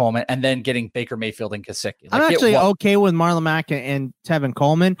Tevin Coleman and then getting Baker Mayfield and Gesicki. I'm actually okay with Marlon Mack and Tevin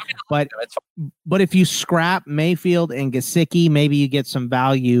Coleman, but if you scrap Mayfield and Gesicki, maybe you get some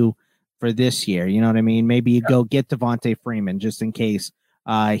value for this year. You know what I mean? Maybe you go get Devontae Freeman just in case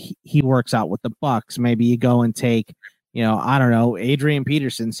he works out with the Bucks. Maybe you go and take, I don't know, Adrian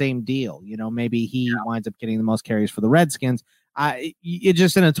Peterson, same deal. Maybe he winds up getting the most carries for the Redskins. You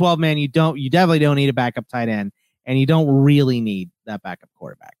just in a 12-man, you definitely don't need a backup tight end, and you don't really need that backup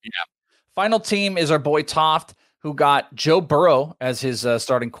quarterback. Yeah. Final team is our boy Toft, who got Joe Burrow as his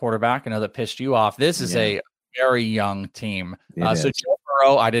starting quarterback. I know that pissed you off. This is a very young team. So Joe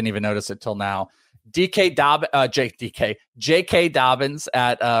Burrow, I didn't even notice it till now. J.K. Dobbins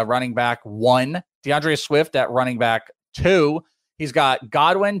at running back 1, DeAndre Swift at running back 2. He's got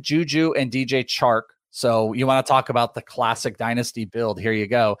Godwin, Juju, and DJ Chark. So you want to talk about the classic dynasty build. Here you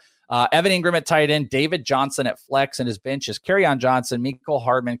go. Evan Ingram at tight end, David Johnson at flex, and his bench is Kerryon Johnson, Mecole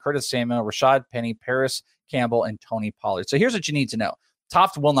Hardman, Curtis Samuel, Rashad Penny, Paris Campbell, and Tony Pollard. So here's what you need to know.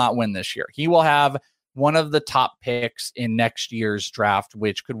 Toft will not win this year. He will have one of the top picks in next year's draft,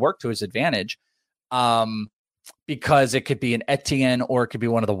 which could work to his advantage because it could be an Etienne or it could be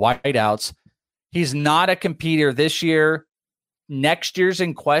one of the wideouts. He's not a competitor this year. Next year's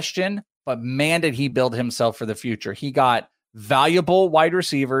in question, but man, did he build himself for the future. He got valuable wide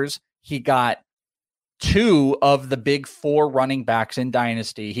receivers. He got 2 of the big 4 running backs in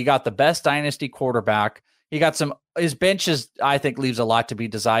Dynasty. He got the best Dynasty quarterback. He got his bench I think leaves a lot to be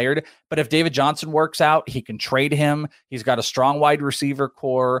desired. But if David Johnson works out, he can trade him. He's got a strong wide receiver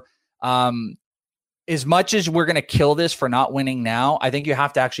core. As much as we're going to kill this for not winning now, I think you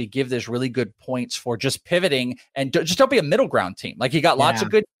have to actually give this really good points for just pivoting and just don't be a middle ground team. Like, he got lots of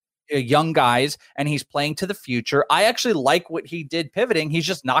good young guys and he's playing to the future. I actually like what he did pivoting. He's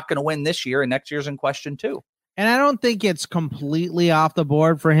just not going to win this year, and next year's in question too. And I don't think it's completely off the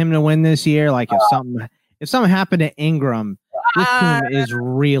board for him to win this year. Like, if something happened to Ingram, this team is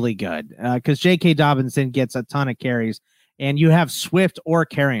really good because J.K. Dobbins gets a ton of carries, and you have Swift or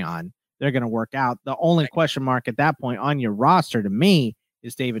Kerryon. They're going to work out. The only question mark at that point on your roster to me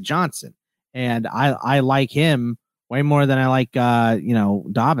is David Johnson. And I like him way more than I like,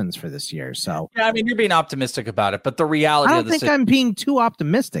 Dobbins for this year. So yeah, I mean, you're being optimistic about it, but the reality I don't think I'm being too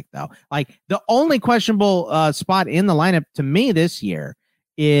optimistic though. Like, the only questionable spot in the lineup to me this year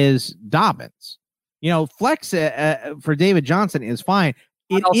is Dobbins. Flex for David Johnson is fine.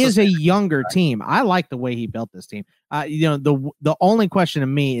 It is a younger team. I like the way he built this team. The only question to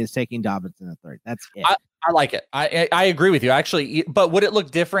me is taking Dobbins in the 3rd. That's it. I like it. I agree with you actually. But would it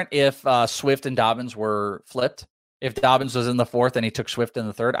look different if Swift and Dobbins were flipped? If Dobbins was in the 4th and he took Swift in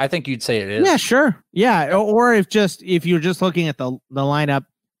the 3rd, I think you'd say it is. Yeah, sure. Yeah, or if you're just looking at the lineup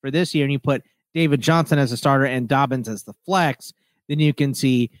for this year and you put David Johnson as a starter and Dobbins as the flex, then you can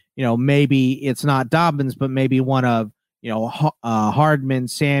see, maybe it's not Dobbins, but maybe one of Hardman,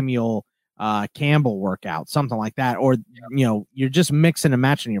 Samuel, Campbell workout, something like that. Or, you're just mixing and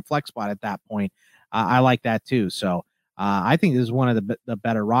matching your flex spot at that point. I like that too. So I think this is one of the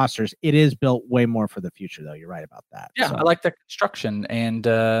better rosters. It is built way more for the future, though. You're right about that. Yeah, so I like the construction. And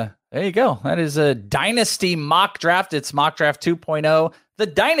there you go. That is a Dynasty mock draft. It's mock draft 2.0, the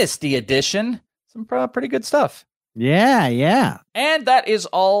Dynasty edition. Some pretty good stuff. Yeah. And that is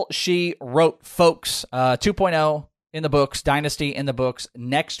all she wrote, folks. 2.0 in the books, Dynasty in the books.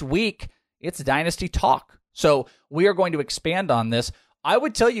 Next week, it's Dynasty Talk. So we are going to expand on this. I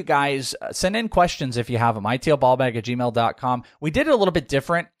would tell you guys, send in questions if you have them, itlballbag@gmail.com. We did it a little bit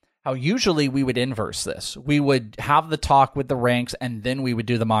different. How usually we would inverse this. We would have the talk with the ranks, and then we would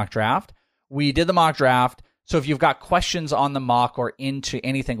do the mock draft. We did the mock draft. So if you've got questions on the mock or into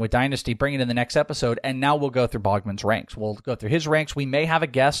anything with Dynasty, bring it in the next episode, and now we'll go through Bogman's ranks. We'll go through his ranks. We may have a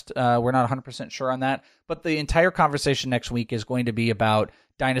guest. We're not 100% sure on that, but the entire conversation next week is going to be about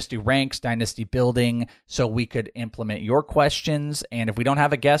Dynasty ranks, Dynasty building, so we could implement your questions. And if we don't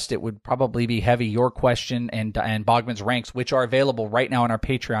have a guest, it would probably be heavy your question and Bogman's ranks, which are available right now on our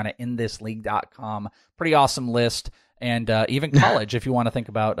Patreon at inthisleague.com. Pretty awesome list. And even college, if you want to think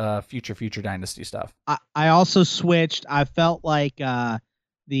about future Dynasty stuff. I also switched. I felt like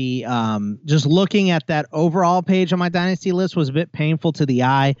the just looking at that overall page on my Dynasty list was a bit painful to the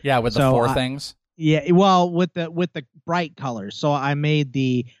eye. Yeah, with the four things. Yeah, well, with the bright colors. So I made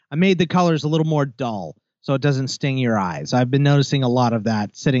the colors a little more dull, so it doesn't sting your eyes. I've been noticing a lot of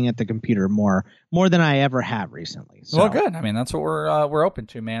that sitting at the computer more than I ever have recently. So. Well, good. I mean, that's what we're open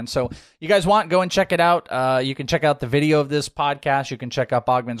to, man. So you guys go and check it out. You can check out the video of this podcast. You can check out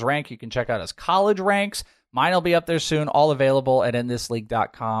Bogman's rank. You can check out his college ranks. Mine will be up there soon, all available at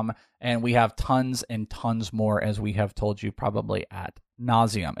inthisleague.com. And we have tons and tons more, as we have told you probably at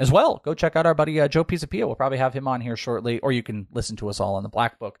nauseum. As well, go check out our buddy Joe Pisapia. We'll probably have him on here shortly, or you can listen to us all on the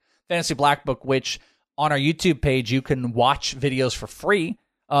Black Book, Fantasy Black Book, which on our YouTube page, you can watch videos for free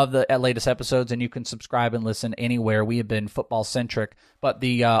of the latest episodes, and you can subscribe and listen anywhere. We have been football-centric, but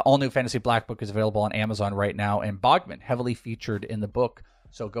the all-new Fantasy Black Book is available on Amazon right now, and Bogman, heavily featured in the book.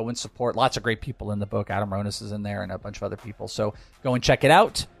 So go and support. Lots of great people in the book. Adam Ronis is in there and a bunch of other people. So go and check it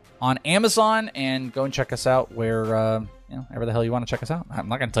out on Amazon, and go and check us out where, wherever the hell you want to check us out. I'm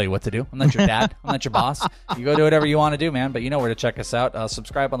not going to tell you what to do. I'm not your dad. I'm not your boss. You go do whatever you want to do, man, but you know where to check us out.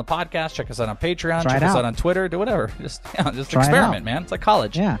 Subscribe on the podcast. Check us out on Patreon. Check us out on Twitter. Do whatever. Just experiment, man. It's like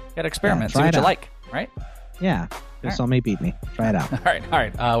college. Yeah. You got to experiment. See what you like, right? Yeah. This all may beat me. Try it out. All right.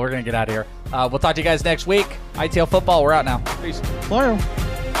 We're going to get out of here. We'll talk to you guys next week. ITL Football. We're out now. Peace. Loyal.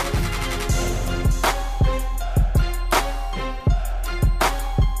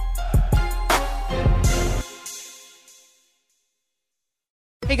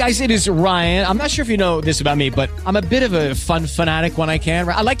 Hey guys, it is Ryan. I'm not sure if you know this about me, but I'm a bit of a fun fanatic when I can.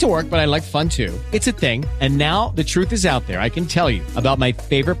 I like to work, but I like fun too. It's a thing. And now the truth is out there. I can tell you about my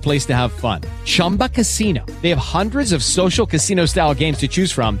favorite place to have fun. Chumba Casino. They have hundreds of social casino style games to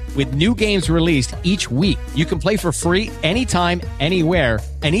choose from with new games released each week. You can play for free anytime, anywhere.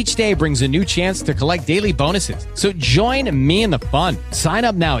 And each day brings a new chance to collect daily bonuses. So join me in the fun. Sign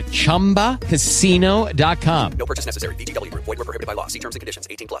up now at ChumbaCasino.com. No purchase necessary. VGW. Void where prohibited by law. See terms and conditions.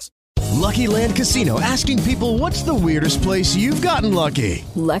 18+. Lucky Land Casino, asking people, what's the weirdest place you've gotten lucky?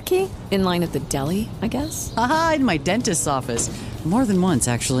 Lucky? In line at the deli, I guess? Aha, in my dentist's office. More than once,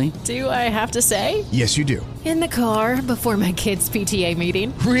 actually. Do I have to say? Yes, you do. In the car before my kids' PTA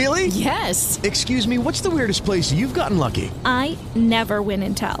meeting. Really? Yes. Excuse me, what's the weirdest place you've gotten lucky? I never win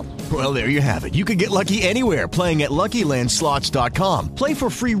and tell. Well, there you have it. You can get lucky anywhere, playing at LuckyLandSlots.com. Play for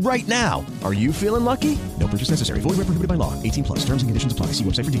free right now. Are you feeling lucky? No purchase necessary. Void where prohibited by law. 18+. Terms and conditions apply. See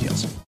website for details.